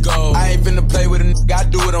 Let's go. I ain't finna play with a nigga, I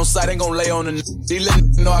do it on sight, ain't gon' lay on a nigga. These little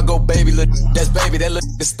niggas know I go baby, look, that's baby, that little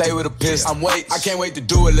nigga stay with a piss. I can't wait to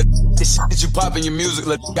do it, look, this shit that you pop in your music,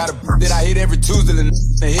 look, got a that I hit every Tuesday, look,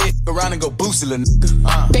 and hit around and go boost it, look.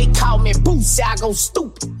 They call me Boosie, I go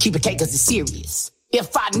stupid. Keep it K cause it's serious.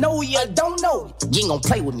 If I know you don't know it, you ain't gon'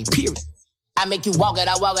 play with me, period. I make you walk it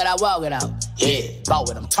out, walk it out, walk it out. Yeah, about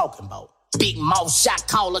what I'm talking about. Big mouth shot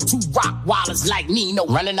caller, 2 rock wallers like Nino.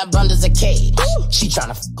 Running up under the cage. She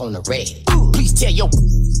tryna fuck on the red. Please tell your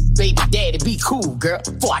baby daddy be cool, girl,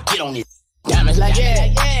 before I get on it. Diamonds like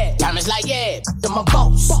yeah, diamonds like yeah. I'm a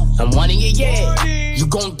boss, I'm one in your yeah. You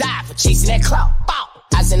gon' die for chasing that clout.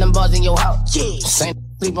 I send them buzz in your house. Yeah. Same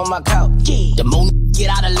sleep on my couch. Yeah. The moon get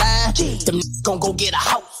out of line. Yeah. Them gon' go get a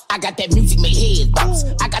house. I got that music make heads bounce.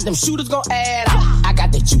 I got them shooters gon' add out. I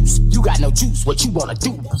got the juice. You got no juice. What you wanna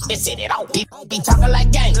do? Let's set it out. Be talking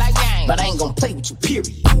like gang, but I ain't gon' play with you. Period.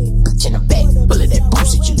 Bitch in the back, bullet that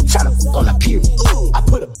boosted you. Tryna fuck on a period. I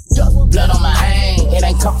put a blood on my hand. It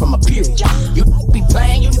ain't come from a period. You be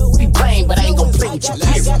playing, you be playing, but I ain't gon' play with you.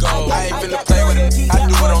 Let's go. I ain't finna play with it. I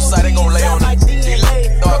do it on sight. Ain't gon' lay on it.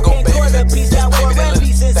 No, I go baby. That's baby. That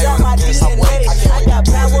little stay with a piss. I got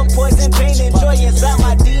power, poison, pain, and joy inside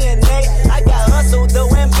my DNA. I got hustle,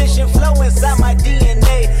 though ambition, flow inside my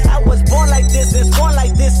DNA. I was born like this, and born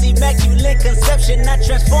like this, immaculate conception. I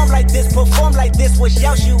transform like this, perform like this. Wish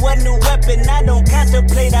y'all you a new weapon. I don't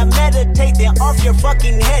contemplate, I meditate. Then off your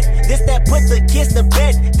fucking head. This that put the kids to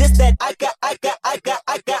bed. This that I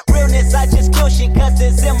got realness. I just kill shit 'cause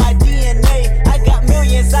it's in my DNA. I got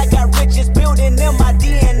millions, I got riches building in my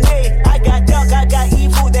DNA. I got dark, I got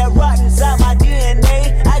evil that rot inside my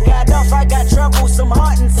DNA. I got off, I got trouble, some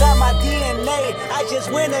heart inside my DNA. I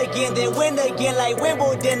just win again, then win again like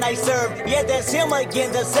Wimbledon I serve. Yeah, that's him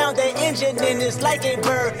again, the sound that engine in is like a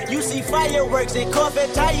bird. You see fireworks and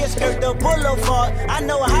Corvette tires skirt the boulevard. I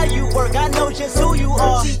know how you work, I know just who you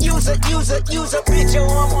are. Use a bitch, your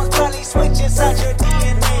hormones probably switch inside your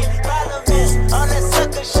DNA. Problem is, all that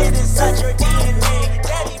sucker shit inside your DNA.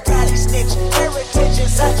 Daddy probably snitch, heritage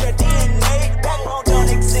inside your DNA. Backbone don't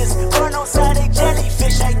exist, burn on side a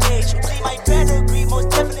jellyfish I gauge. See my pedigree, most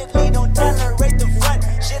definitely don't tolerate the front.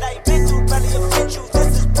 Shit I been through probably offend you,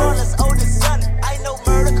 this is Paula's oldest son. I know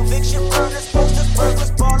murder, conviction, burners, posters,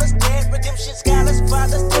 burglars, ballers, dead, redemption, scholars,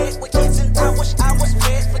 fathers,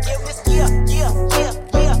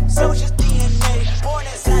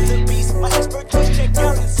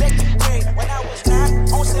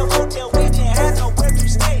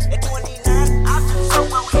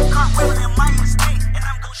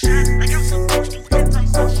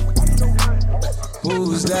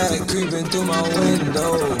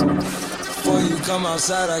 come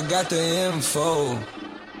outside, I got the info.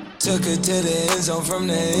 Took her to the end zone from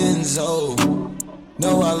the end zone.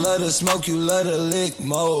 Know I love to smoke, you love to lick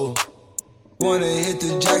more. Wanna hit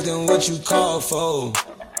the jack, then what you call for?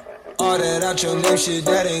 All that out your name shit,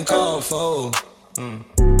 that ain't called for.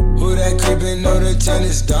 Who that creepin', know the tent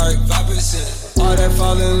is dark. 5%. All that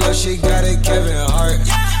fall in love shit, got it Kevin Hart.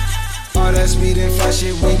 All that speed and flash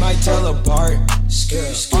shit, we might tell apart.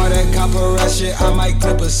 All that copper rat shit, I might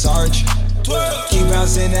clip a sarge. Keep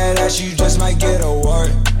bouncing that ass, you just might get a wart.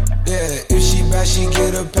 Yeah, if she bad, she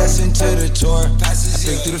get a pass into the tour. I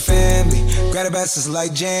think through the family, grab the bastards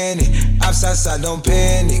like Janet. Outside, don't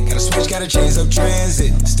panic. Gotta switch, gotta change up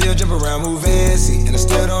transit. Still jump around, move fancy, and I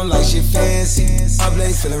still don't like shit fancy. Up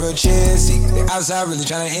late, feeling real chancy. The outside really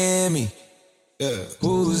tryna hand me. Yeah.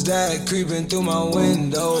 Who's that creeping through my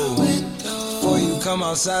window? Before you come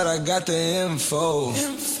outside, I got the info.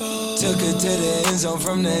 Took her to the end zone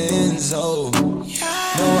from the end zone.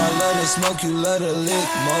 Know I love to smoke, you love to lick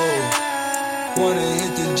more. Wanna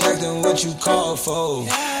hit the jack, then what you call for?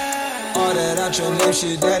 All that out your name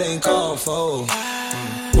shit, that ain't called for.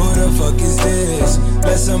 Who the fuck is this?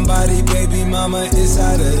 Let somebody, baby mama,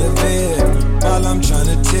 inside of the bed. While I'm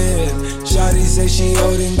tryna tip, shawty say she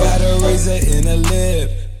old and got a razor in her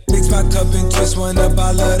lip. Mix my cup and twist one up,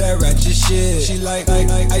 I love that ratchet shit. She like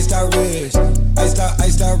iced out wrist, iced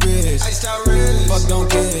out wrist. Fuck don't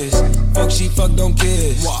kiss, fuck she fuck don't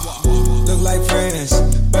kiss. Look like friends,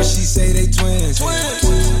 but she say they twins.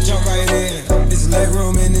 Jump right in, there's leg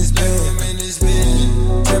room in this bed.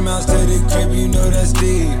 10 miles to the crib, you know that's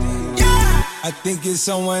deep. I think it's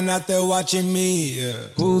someone out there watching me. Yeah.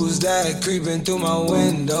 Who's that creeping through my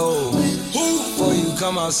window? Before you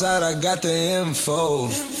come outside, I got the info.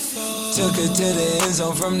 Took her to the end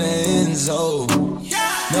zone from the end zone.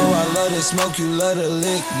 Know I love to smoke, you love to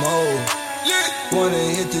lick more. Wanna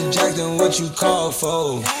hit the jack, then what you call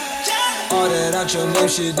for? All that out your name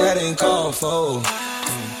shit, that ain't called for.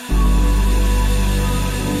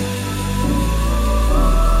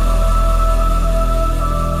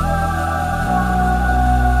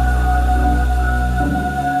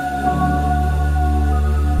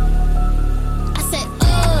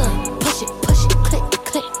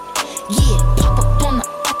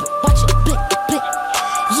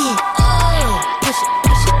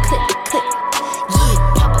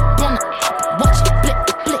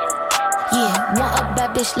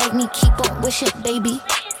 Like me, keep on wishing, baby.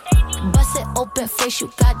 Bust it open first,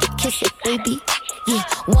 you gotta kiss it, baby. Yeah,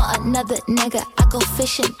 want another nigga, I go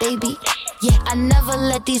fishing, baby. Yeah, I never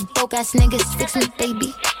let these broke ass niggas fix me,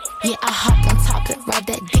 baby. Yeah, I hop on top and ride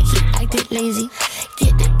that dick, he acted lazy.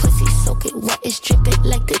 Get that pussy, soak it wet, it's dripping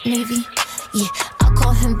like the Navy. Yeah, I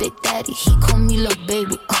call him Big Daddy, he call me Lil'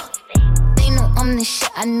 Baby. They know I'm the shit,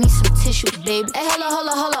 I need some tissue, baby. Hey,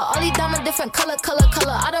 holla, all these diamonds different color.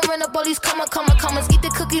 I done run up all these commas. Eat the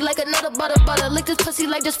cookie like another butter. Lick this pussy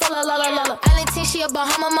like just la. Island teen, she a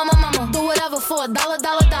Bahama, mama. Do whatever for $1.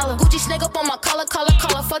 Gucci snake up on my collar.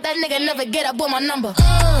 Fuck that nigga, never get up on my number.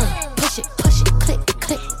 Push it, click.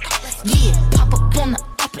 Yeah, pop up on the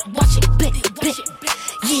up and watch it, blick.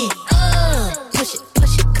 Yeah, push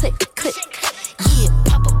it, click. Yeah,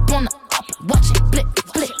 pop up on the up and watch it, blick.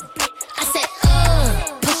 I said,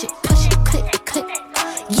 push it, click.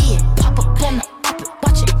 Yeah, pop up on the up and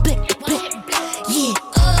watch it, blick. Yeah,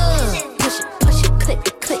 push it, click.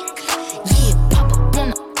 Yeah, pop up on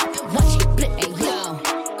the up and watch it, blick. Hey, yo.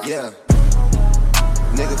 Yeah,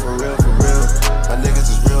 nigga for real. My niggas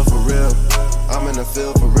is real for real. I'm in the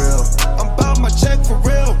field for real. I'm bout my check for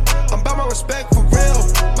real. I'm bout my respect for real.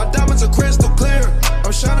 My diamonds are crystal clear.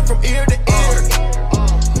 I'm shining from ear to ear.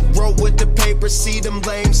 Roll with the paper, see them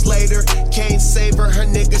lames later. Can't save her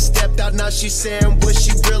nigga stepped out, now she saying what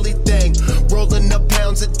she really think. Rolling up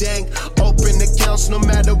pounds of dank, open accounts no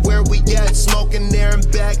matter where we at. Smoking there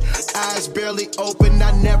and back, eyes barely open,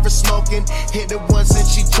 I never smoking. Hit it once and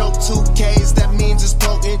she choked 2Ks, that means it's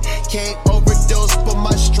potent. Can't overdose, but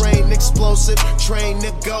my strain explosive. Train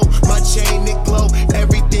to go, my chain it glow.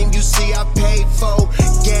 Everything you see I paid for,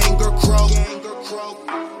 gang or crow.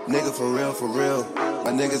 Nigga for real.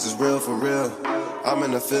 My niggas is real for real. I'm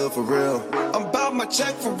in the field for real. I'm bout my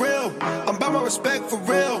check for real. I'm bout my respect for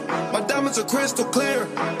real. My diamonds are crystal clear.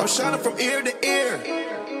 I'm shining from ear to ear.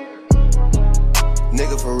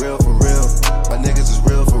 Nigga for real. My niggas is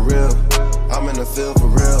real for real. I'm in the field for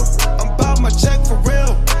real. I'm bout my check for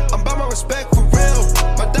real. I'm bout my respect for real.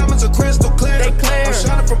 My diamonds are crystal clear. They clear. I'm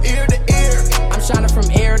shining from ear to ear. I'm shining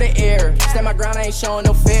from ear to ear. Step my my ground, I ain't showing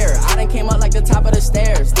no fear. I done came up like the top of the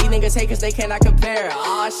stairs. These niggas hate cause they cannot compare.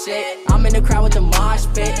 Aw shit, I'm in the crowd with the mosh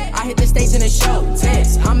pit. I hit the stage in the show,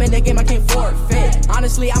 tense. I'm in the game, I can't forfeit.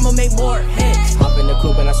 Honestly, I'ma make more hits. Hop in the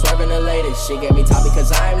coupe and I swerve in the latest. She gave me top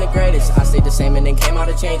because I am the greatest. I stayed the same and then came out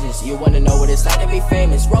of changes. You wanna know what it's like to be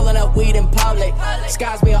famous? Rolling up weed in public.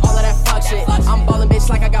 Skies be all of that fuck shit. I'm ballin' bitch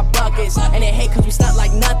like I got buckets. And they hate cause we stunt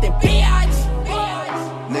like nothing, bitch.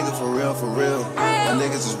 Nigga for real, for real. My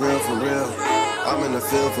niggas is real for real. I'm in the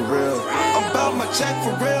field for real. I'm about my check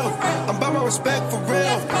for real. I'm about my respect for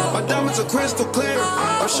real. My diamonds are crystal clear.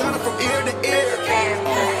 I'm shining from ear to ear.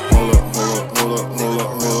 Hold up, hold up, hold up, hold up,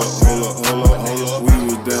 hold up, hold up, hold up, hold up. We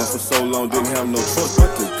was down for so long, didn't have no choice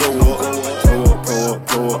but to go up. Pull up, pull up,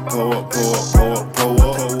 pull up, pull up, pull up, pull up, pull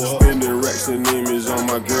up. Spending racks and image on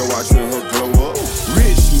my girl, watching her glow up.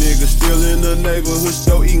 Rich nigga still in the neighborhood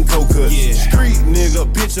store eating coconuts. Street nigga,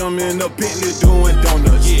 bitch, I'm in the Bentley doing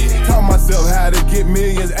donuts. Taught myself how to get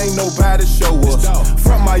millions, ain't nobody show us.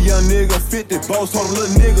 From my young nigga 50 boss, told him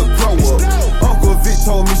little nigga grow up. Uncle Vic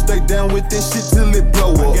told me stay down with this shit till it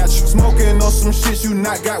blow up. Smoking on some shit you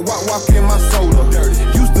not got, walk in my soda.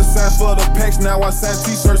 Used to sign for the packs, now I sign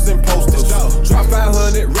t-shirts and posters. Drop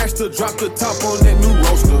 500 racks to drop the top on that new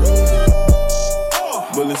roaster.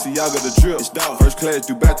 Balenciaga the drip. First class,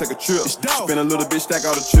 Dubai, take a trip. Spend a little bit, stack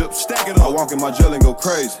all the chips. Stack it up. I walk in my jail and go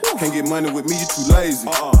crazy. Can't get money with me, you too lazy.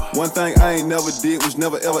 One thing I ain't never did was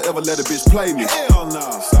never ever ever let a bitch play me. Hell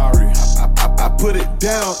nah. Sorry. I put it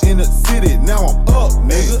down in the city, now I'm up,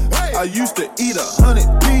 nigga. I used to eat 100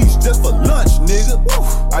 P's just for lunch, nigga.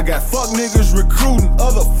 I got fuck niggas recruiting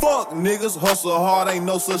other fuck niggas. Hustle hard, ain't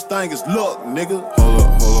no such thing as luck, nigga. Hold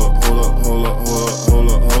up, hold up, hold up, hold up, hold up,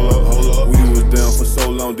 hold up, hold up, hold up. We was down for so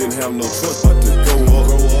long, didn't have no choice but to go up.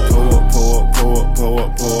 Pull up, pull up, pull up, pull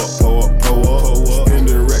up, pull up, pull up, pull up.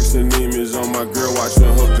 Spending racks and image on my girl, watching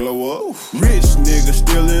her glow up. Rich nigga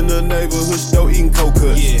still in the neighborhood store eating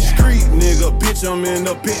coconuts. Street nigga, bitch, I'm in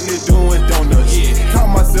the Bentley doing donuts. Taught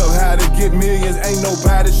myself how to get millions, ain't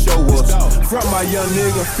nobody show us. From my young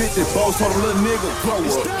nigga 50 boss, told him little nigga grow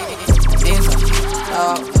up.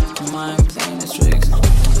 Out, mind playing the tricks.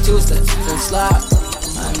 Two steps, then slide.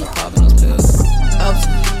 I'm not popping those pills. Ups,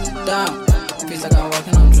 down, feels like I'm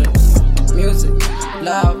walking on drips. Music,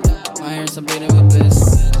 loud, my ears are beating with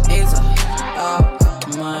bliss. Inside, out,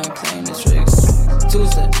 mind playing the tricks. Two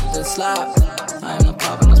steps, then slide. I'm not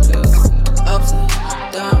popping those pills.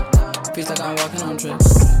 Upside down, feels like I'm walking on trips.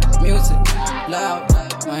 Music, loud,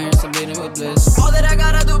 my ears are beating with bliss. All that I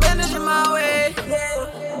gotta do, business in my way.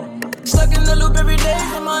 Stuck in the loop every day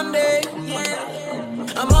from Monday.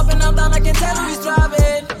 I'm up and I'm down, I can tell who he's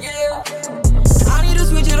driving. I need to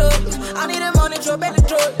switch it up. I need a money truck, better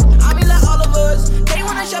truck. I mean like all of us. They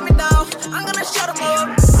wanna shut me down, I'm gonna shut them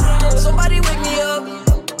up. Somebody wake me up.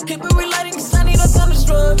 Hit me with lighting, cause I need a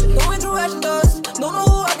thunderstruck. Going through action dust, don't know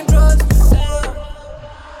who I can trust.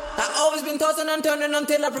 I always been tossing and turning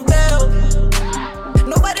until I prevail.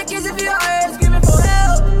 Nobody cares if your ears screaming for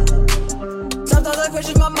help. Sometimes I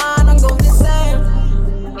question my mind, I'm going insane.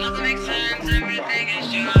 Nothing makes sense, everything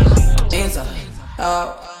is just inside,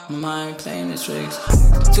 out, my mind playing the tricks.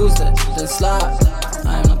 Two steps, then slide.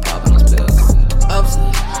 I am not popping those pills.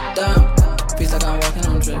 Upside down, feels like I'm walking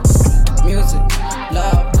on drips. Music,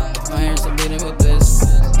 loud, my ears are beating with bliss.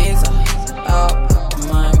 Inside, out, my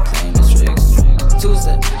mind playing the tricks. Two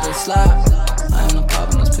steps, then slide. I am not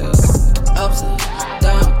popping those pills. Upside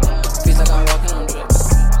down, feels like I'm walking on drips.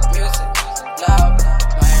 Music, loud,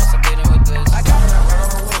 my ears are beating with bliss. I got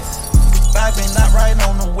vibing not right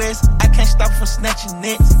on the west. I can't stop from snatching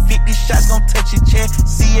nets. 50 shots gon' touch your chest.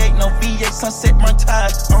 C8, no V8, sunset, run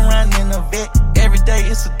tires. I'm riding in the vet. Every day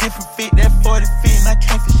it's a different fit. That 40 fit and I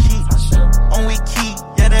can't for shit. On we key,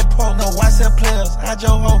 yeah, that pro, no YSL players. Hide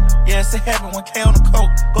your hoe, yeah, it's a habit, 1K on the coat.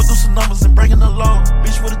 Go do some numbers and bring in the low.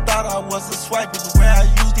 Bitch would've thought I was a swipe, but the way I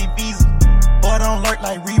used these Visa. Boy, don't lurk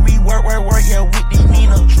like Riri, work, yeah, with these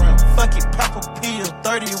Nina. Fuck it, pop a pill,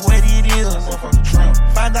 30, what it is.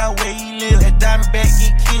 Find out where he live, that diamond back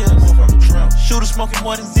get killed. Shooter smoking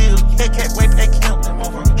more than Zill, cat, way pack him.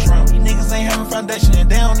 These niggas ain't having foundation and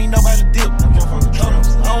they don't need nobody to dip.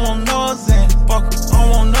 I don't want no Xan, fuck it, I don't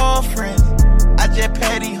want no friends. I just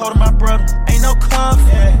patty, holding my brother, ain't no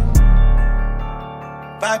confidence.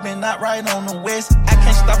 Vibing not right on the west. I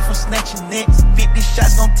can't stop from snatching necks. 50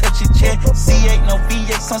 shots gon' touch your chest. C8, no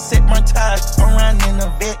V8, sunset, run tires. I'm riding in the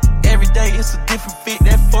vet. Every day it's a different fit.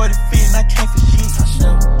 That 40 fit and I can't for shit.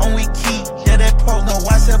 On we key, yeah, that pro, no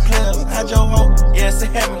YSL players. Hide your hoe, yeah, it's a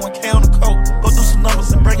habit, 1K on the coat. Go do some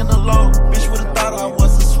numbers and bring in the low. Bitch would've thought I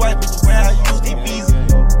was a swipe, but the way I use these Visa.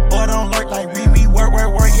 Boy, don't lurk like Riri, work,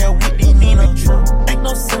 yeah, with these Nina. Ain't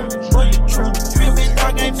no simple, boy, you true.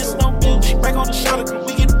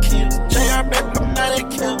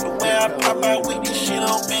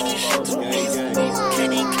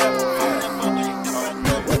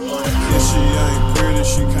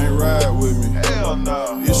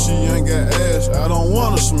 I don't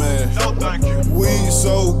wanna smash. No, thank you. Weed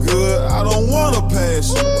so good, I don't wanna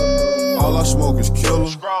pass it. All I smoke is killer.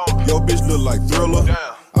 Yo, bitch look like Thriller. Damn.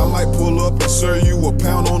 I might pull up and serve you a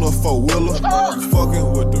pound on a 4-wheeler. You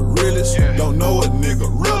fucking with the realest, don't know a nigga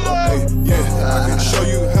realer. Hey, yeah, I can show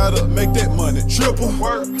you how to make that money triple.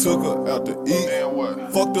 Took her out to eat,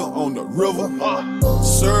 fucked her on the river.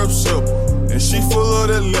 Serve simple, and she full of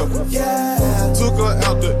that liquor. Took her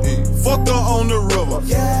out to eat, fucked her on the river.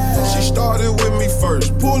 She started with me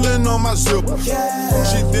first, pulling on my zipper.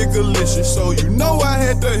 She thick delicious, so you know I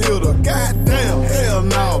had to hit her. Goddamn, hell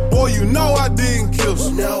nah, boy, you know I didn't kiss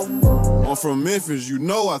her. I'm from Memphis, you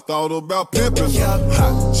know I thought about pimping.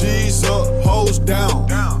 Hot G's up, hoes down.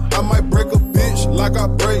 I might break a bitch like I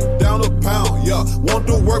break down a pound. Yeah, want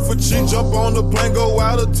to work for cheap, jump on the plane, go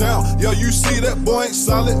out of town. Yeah, you see that boy ain't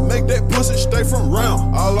solid, make that pussy stay from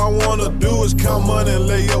round. All I wanna do is count money and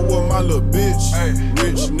lay up with my little bitch.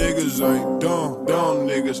 Rich niggas ain't dumb, dumb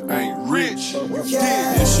niggas ain't rich.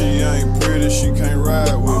 If she ain't pretty, she can't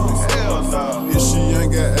ride with me. If she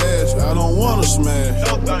ain't got ass, I don't wanna smash.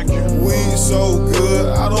 No, thank you. Weed so good,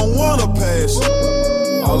 I don't wanna pass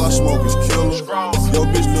it. All I smoke is killer. Yo,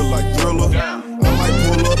 bitch look like Thriller. I might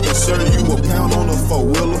pull up and serve you a pound on a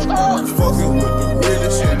 4-wheeler. Fucking with the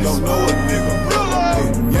realest, don't know a nigga realer. Hey,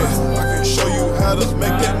 yeah, I can show you how to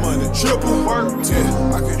make that money triple.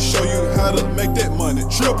 Yeah, I can show you how to make that money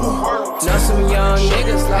triple. Know some young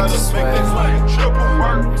niggas like to swing.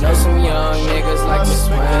 Know some young niggas like to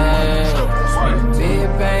swing. Big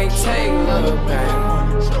bang, take little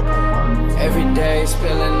bang. Every day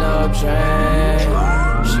spilling up drain.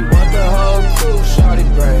 She want the whole crew, shorty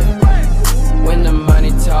brain. When the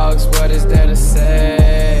money talks, what is there to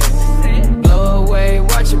say? Blow away,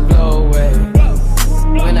 watch it blow away.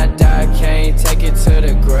 When I die, can't take it to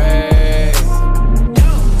the grave.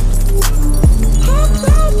 Hop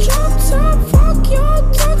out, drop top, fuck y'all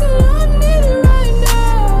talking, I need it right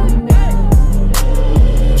now.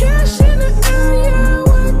 Cash in the area,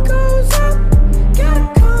 what goes up, gotta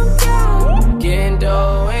come down. Getting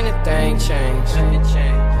dough, anything change.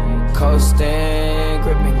 Coasting,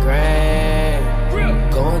 gripping grain.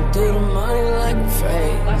 Going through the money like a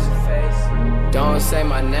fade. Don't say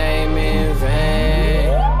my name in vain.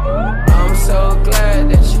 I'm so glad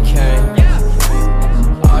that you came.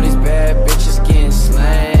 All these bad bitches getting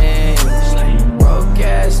slain. Broke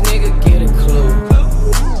ass nigga get a clue.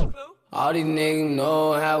 All these niggas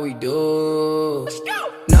know how we do.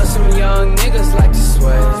 Know some young niggas like to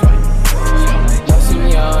sway. Know some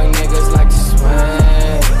young niggas like to sway.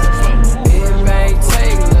 Big bang,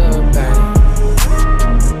 take little bang.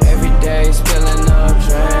 Every day spilling up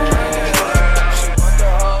drain. She want the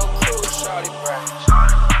whole crew, shorty brain.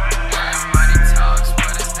 Money talks,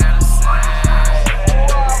 what is there to say?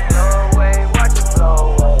 Blow away, watch it blow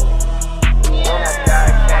away. When I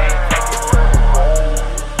die, can't take it to the grave.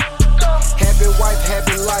 Happy wife,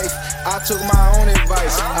 happy life. I took my own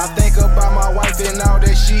advice. I think about my wife and all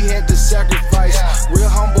that she had to sacrifice. Real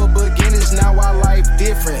humble beginnings, now our life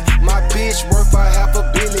different. My bitch worth a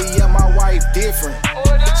 $500 million, yeah, my wife different.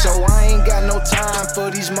 So I ain't got no time for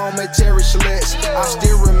these momentary slits. I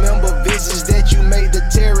still remember visits that you made the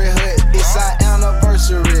Terry Hut. It's our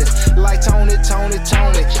anniversary, like Tony.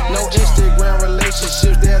 No Instagram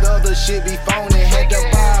relationships, that other shit be phony. Had to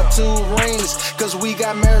buy 2 rings, cause we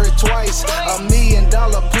got married twice. $1 million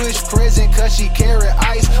push present, cause she carry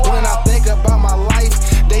ice. When I think about my life,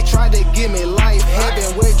 they try to give me life.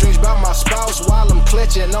 Having wet dreams about my spouse while I'm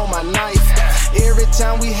clutching on my knife. Every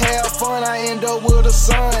time we have fun, I end up with a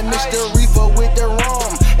son. Mix the reefer with the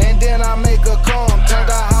rum, and then I make her come. Turned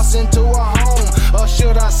our house into a home, or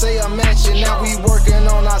should I say a mansion. Now we working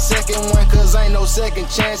on our second one, cause ain't no second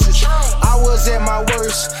chances. I was at my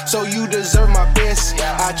worst, so you deserve my best.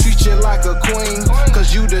 I treat you like a queen,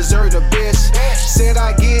 cause you deserve the best. Said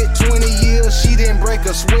I get 20 years, she didn't break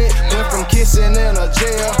a sweat. Went from kissing in a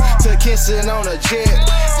jail to kissing on a jet.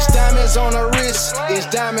 It's diamonds on the wrist, it's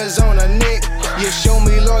diamonds on the neck. You show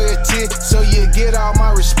me loyalty, so you get all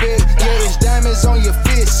my respect. Yeah, it's diamonds on your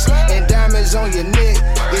fists and diamonds on your neck.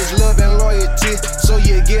 It's love and loyalty, so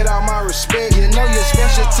you get all my respect. You know you're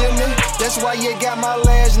special to me, that's why you got my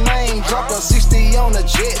last name. Drop a 60 on the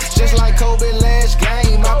jet, just like Kobe last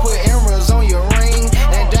game. I put emeralds on your ring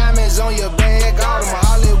and diamonds on your bag. All them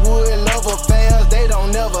Hollywood love affairs, they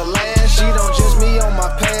don't never last. She don't judge me on my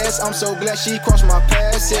past, I'm so glad she crossed my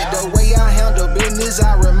path. Said the way I handle business,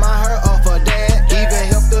 I remind her of her dad. Even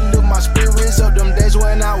helped to lift my spirits of them days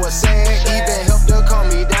when I was sad. Even helped to calm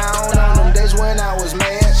me down on them days when I was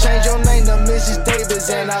mad. Change your name to Mrs. Davis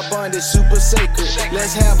and our bond is super sacred.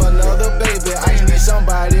 Let's have another baby, I need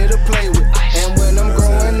somebody to play with. And when I'm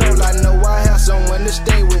growing old, I know I have some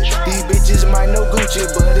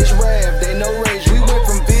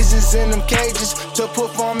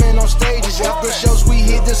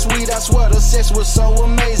sweet, I swear the sex was so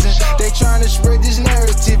amazing. They tryna spread this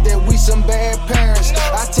narrative that we some bad parents.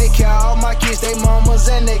 I take care of all my kids, they mamas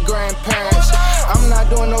and they grandparents. I'm not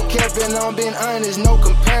doing no capping, I'm being honest, no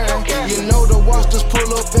comparing. You know the watchers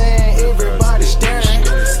pull up and everybody staring.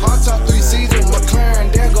 Hot top 3 season McLaren,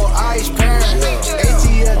 there go Ice Parent.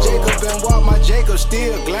 ATL Jacob and Walk my Jacob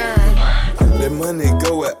still glaring. That money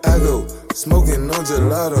go where I go. Smoking on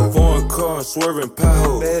gelato. Foreign car, swerving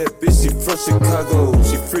pothole. Bad bitch, she from Chicago.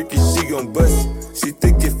 She freaky, she gon' bust it. She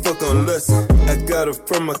think it fuck on lust. I got her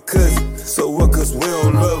from my cousin. So what, cause we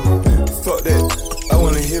don't love her. Fuck that, I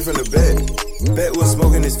wanna hear from the back. Back was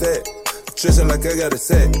smoking his fat. Dressing like I got a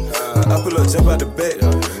sack. I pull up, jump out the back.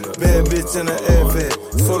 Bad bitch in the air fat.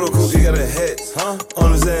 Photo cookie got a hat.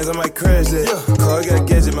 On his ass, I might crash that. Car got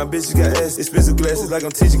gadget, my bitch got ass. Expensive glasses like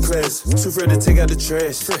I'm teaching class. Too afraid to take out the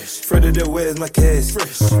trash. Afraid that where's my cash.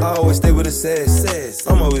 I always stay with a sass.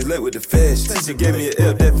 I'm always late with the fast. Teacher gave me an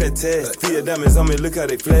F, that fantastic. Via diamonds on me, look how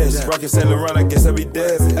they flash. Rockin' Saint Laurent, I guess I be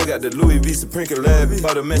dabbing. I got the Louis V Supreme collab.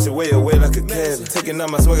 Bought a mansion way away like a cabin. Taking out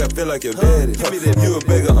my swag, I feel like your daddy. You a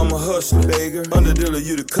beggar, I'm a hustler. Under dealer,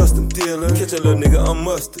 you the custom dealer. Catch a little nigga, I'm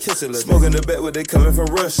mustard. Smoking the back where they coming from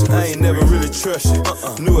Russia. I ain't never really trust you.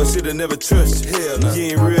 Knew I should've never trust you. Hell nah.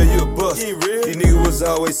 You ain't real, you a bust. These niggas was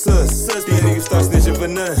always sus. These niggas start snitching for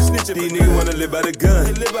none. These niggas wanna live by the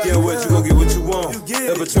gun. Yeah, what you gon' get what you want.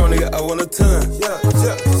 That Patron nigga, I want a ton.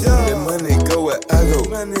 That money go where I go.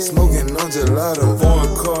 Smoking on gelato.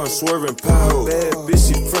 Foreign car, swerving pothole. Bad bitch,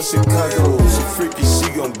 she from Chicago. She freaky, she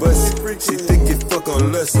gon' bust it. She think it fuck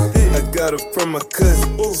on lust. I got her from my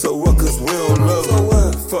cousin. So what, cause we don't love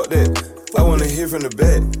her. Fuck that, I wanna hear from the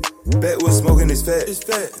back. Back was smoking his fat.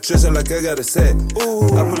 Dressing like I got a sack. I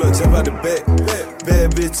pull up, jump out the back.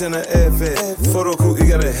 Bad bitch in the air fat. Photo cookie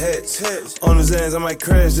got a hatch. On his hands, I might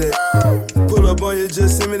crash that. Pull up on you,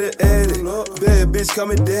 just send me the addict. Bad bitch, call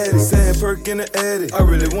me daddy. Saying perk in the attic. I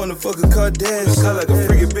really wanna fuck a Kardashian. I like a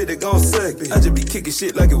freaking bitch that gon' suck it. I just be kicking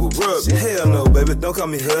shit like it was rubber. Hell no, baby, don't call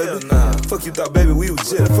me hubby. Fuck you thought, baby, we was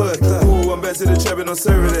just fucked up. Ooh, I'm back to the trap and I'm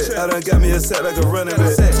serving that. I done got me a sack like a running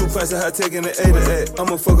back. 2 pints of high taking the A to act.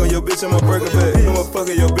 I'ma fuck on your bitch, I'ma break her back. I'ma fuck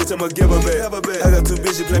on your bitch, I'ma give her back. I got 2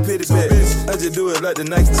 bitches play pity pat. I just do it like the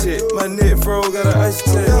Nike chick. My neck fro got an ice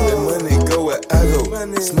tag. That money go where I go.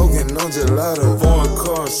 Smoking on gelato. Foreign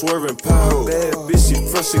car, swerving pothole. Bad bitch, she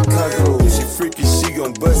from Chicago. She freaky, she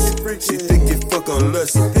gon' bust it. She think it fuck on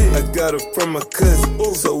lust. I got her from my cousin.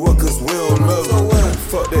 So what, cause we don't love her.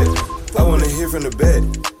 Fuck that, I wanna hear from the back.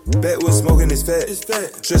 Back was smoking his fat.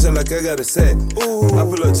 Dressing like I got a sack. I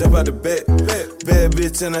pull up, jump out the back. Bad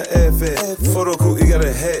bitch in the air fat. Photo cookie got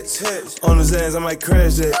a hatch. On his hands, I might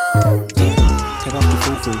crash that. Take off the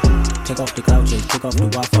foo-foo, take off the cloud chase, take off the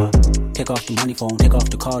Wi-Fi, take off the money phone, take off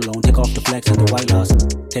the car loan, take off the flex and the white loss,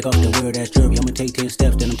 take off the weird ass jewelry, I'ma take 10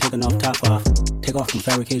 steps, then I'm taking off top off, take off them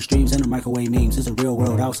fabricated streams and the microwave memes, it's a real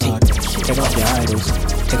world outside, take off the idols,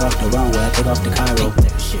 take off the runway, take off the Cairo,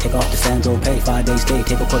 take off the Sandro pay, 5 days stay,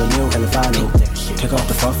 take off for the meal, hella follow, take off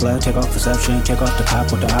the fuck flag, take off perception, take off the cop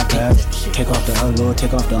with the iPad, take off the allure,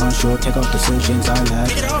 take off the unsure, take off the decisions I had,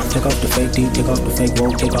 take off the fake deep, take off the fake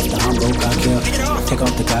woke, take off the humble, I care. Take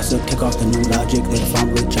off the gossip, take off the new logic that if I'm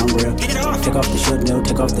rich, I'm real. Take off the shit no,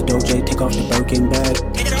 take off the Doja, take off the Birkin bag.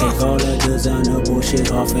 Take all that designer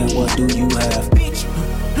bullshit off and what do you have? Bitch,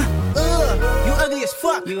 you ugly as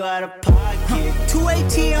fuck. You out of pocket. 2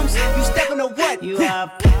 ATMs, you stepping to what? You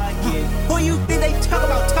out of pocket. Who you think they talk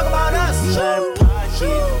about us? You out of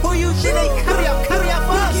pocket. Who you think they carry out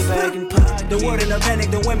for us? Get back in pocket. The world in a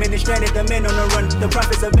panic, the women is stranded, the men on the run. The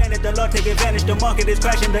profits are vanished, the law take advantage. The market is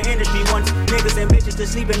crashing, the industry wants niggas and bitches to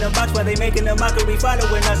sleep in the box while they making a mockery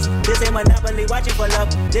following us. This ain't Monopoly, watching for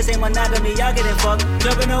love. This ain't monogamy, y'all getting fucked.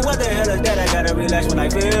 Jumping on what the hell is that? I gotta relax when I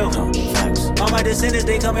feel. All my descendants,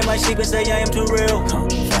 they come in my sleep and say I am too real.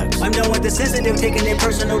 I'm done with the sensitive, taking it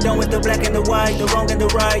personal. Done with the black and the white, the wrong and the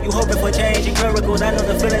right. You hoping for change and miracles. I know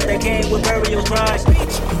the feelings that came with burial cries. You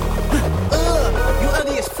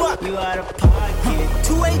ugly as fuck. You out of pocket.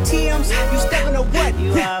 2 ATMs, you stepping to what?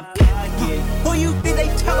 You out of pocket. Who you think they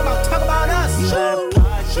talk about us? You out of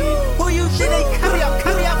pocket. Who you think they carry out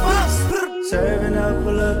for us? Serving up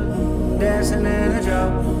a look, dancing in a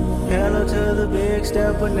drop. Hello to the big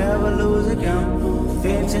step, but never lose a count.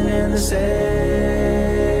 Venting in the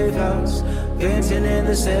safe house, venting in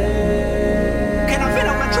the safe. Can I feel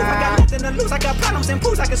on my truth? I got nothing to lose. I got problems and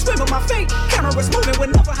pools, I can swim with my fate. Cameras moving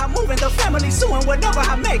whenever I'm moving. The family suing whenever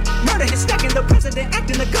I make. Murder is stacking, the president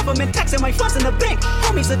acting, the government taxing my funds in the bank.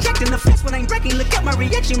 Homies ejecting the fence when I'm breaking. Look at my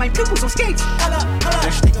reaction, my pupils on skates.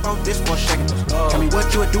 Let's think about this for a second. Tell me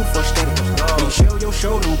what you would do for steady. When you show your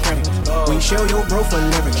show, no credit. When you show your bro for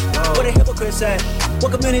leverage. What a hypocrite said.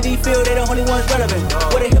 What community feel they the only ones relevant?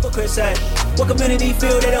 What a hypocrite said. What community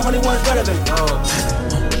feel they the only ones relevant?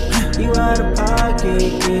 You out of pocket,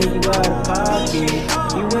 yeah, you out of pocket.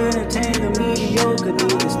 You entertain the mediocre,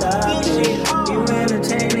 need to stop it. You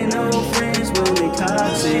entertaining old friends when they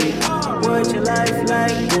toxic. What your life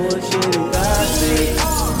like, bullshit and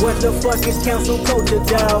gossip. What the fuck is council culture,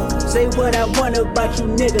 dawg? Say what I want about you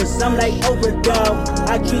niggas, I'm like overdog.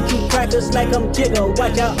 I treat you crackers like I'm Jigga,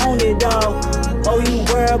 watch I own it all. Oh, you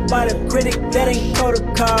worry about a critic, that ain't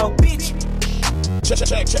protocol, bitch.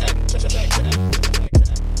 Check.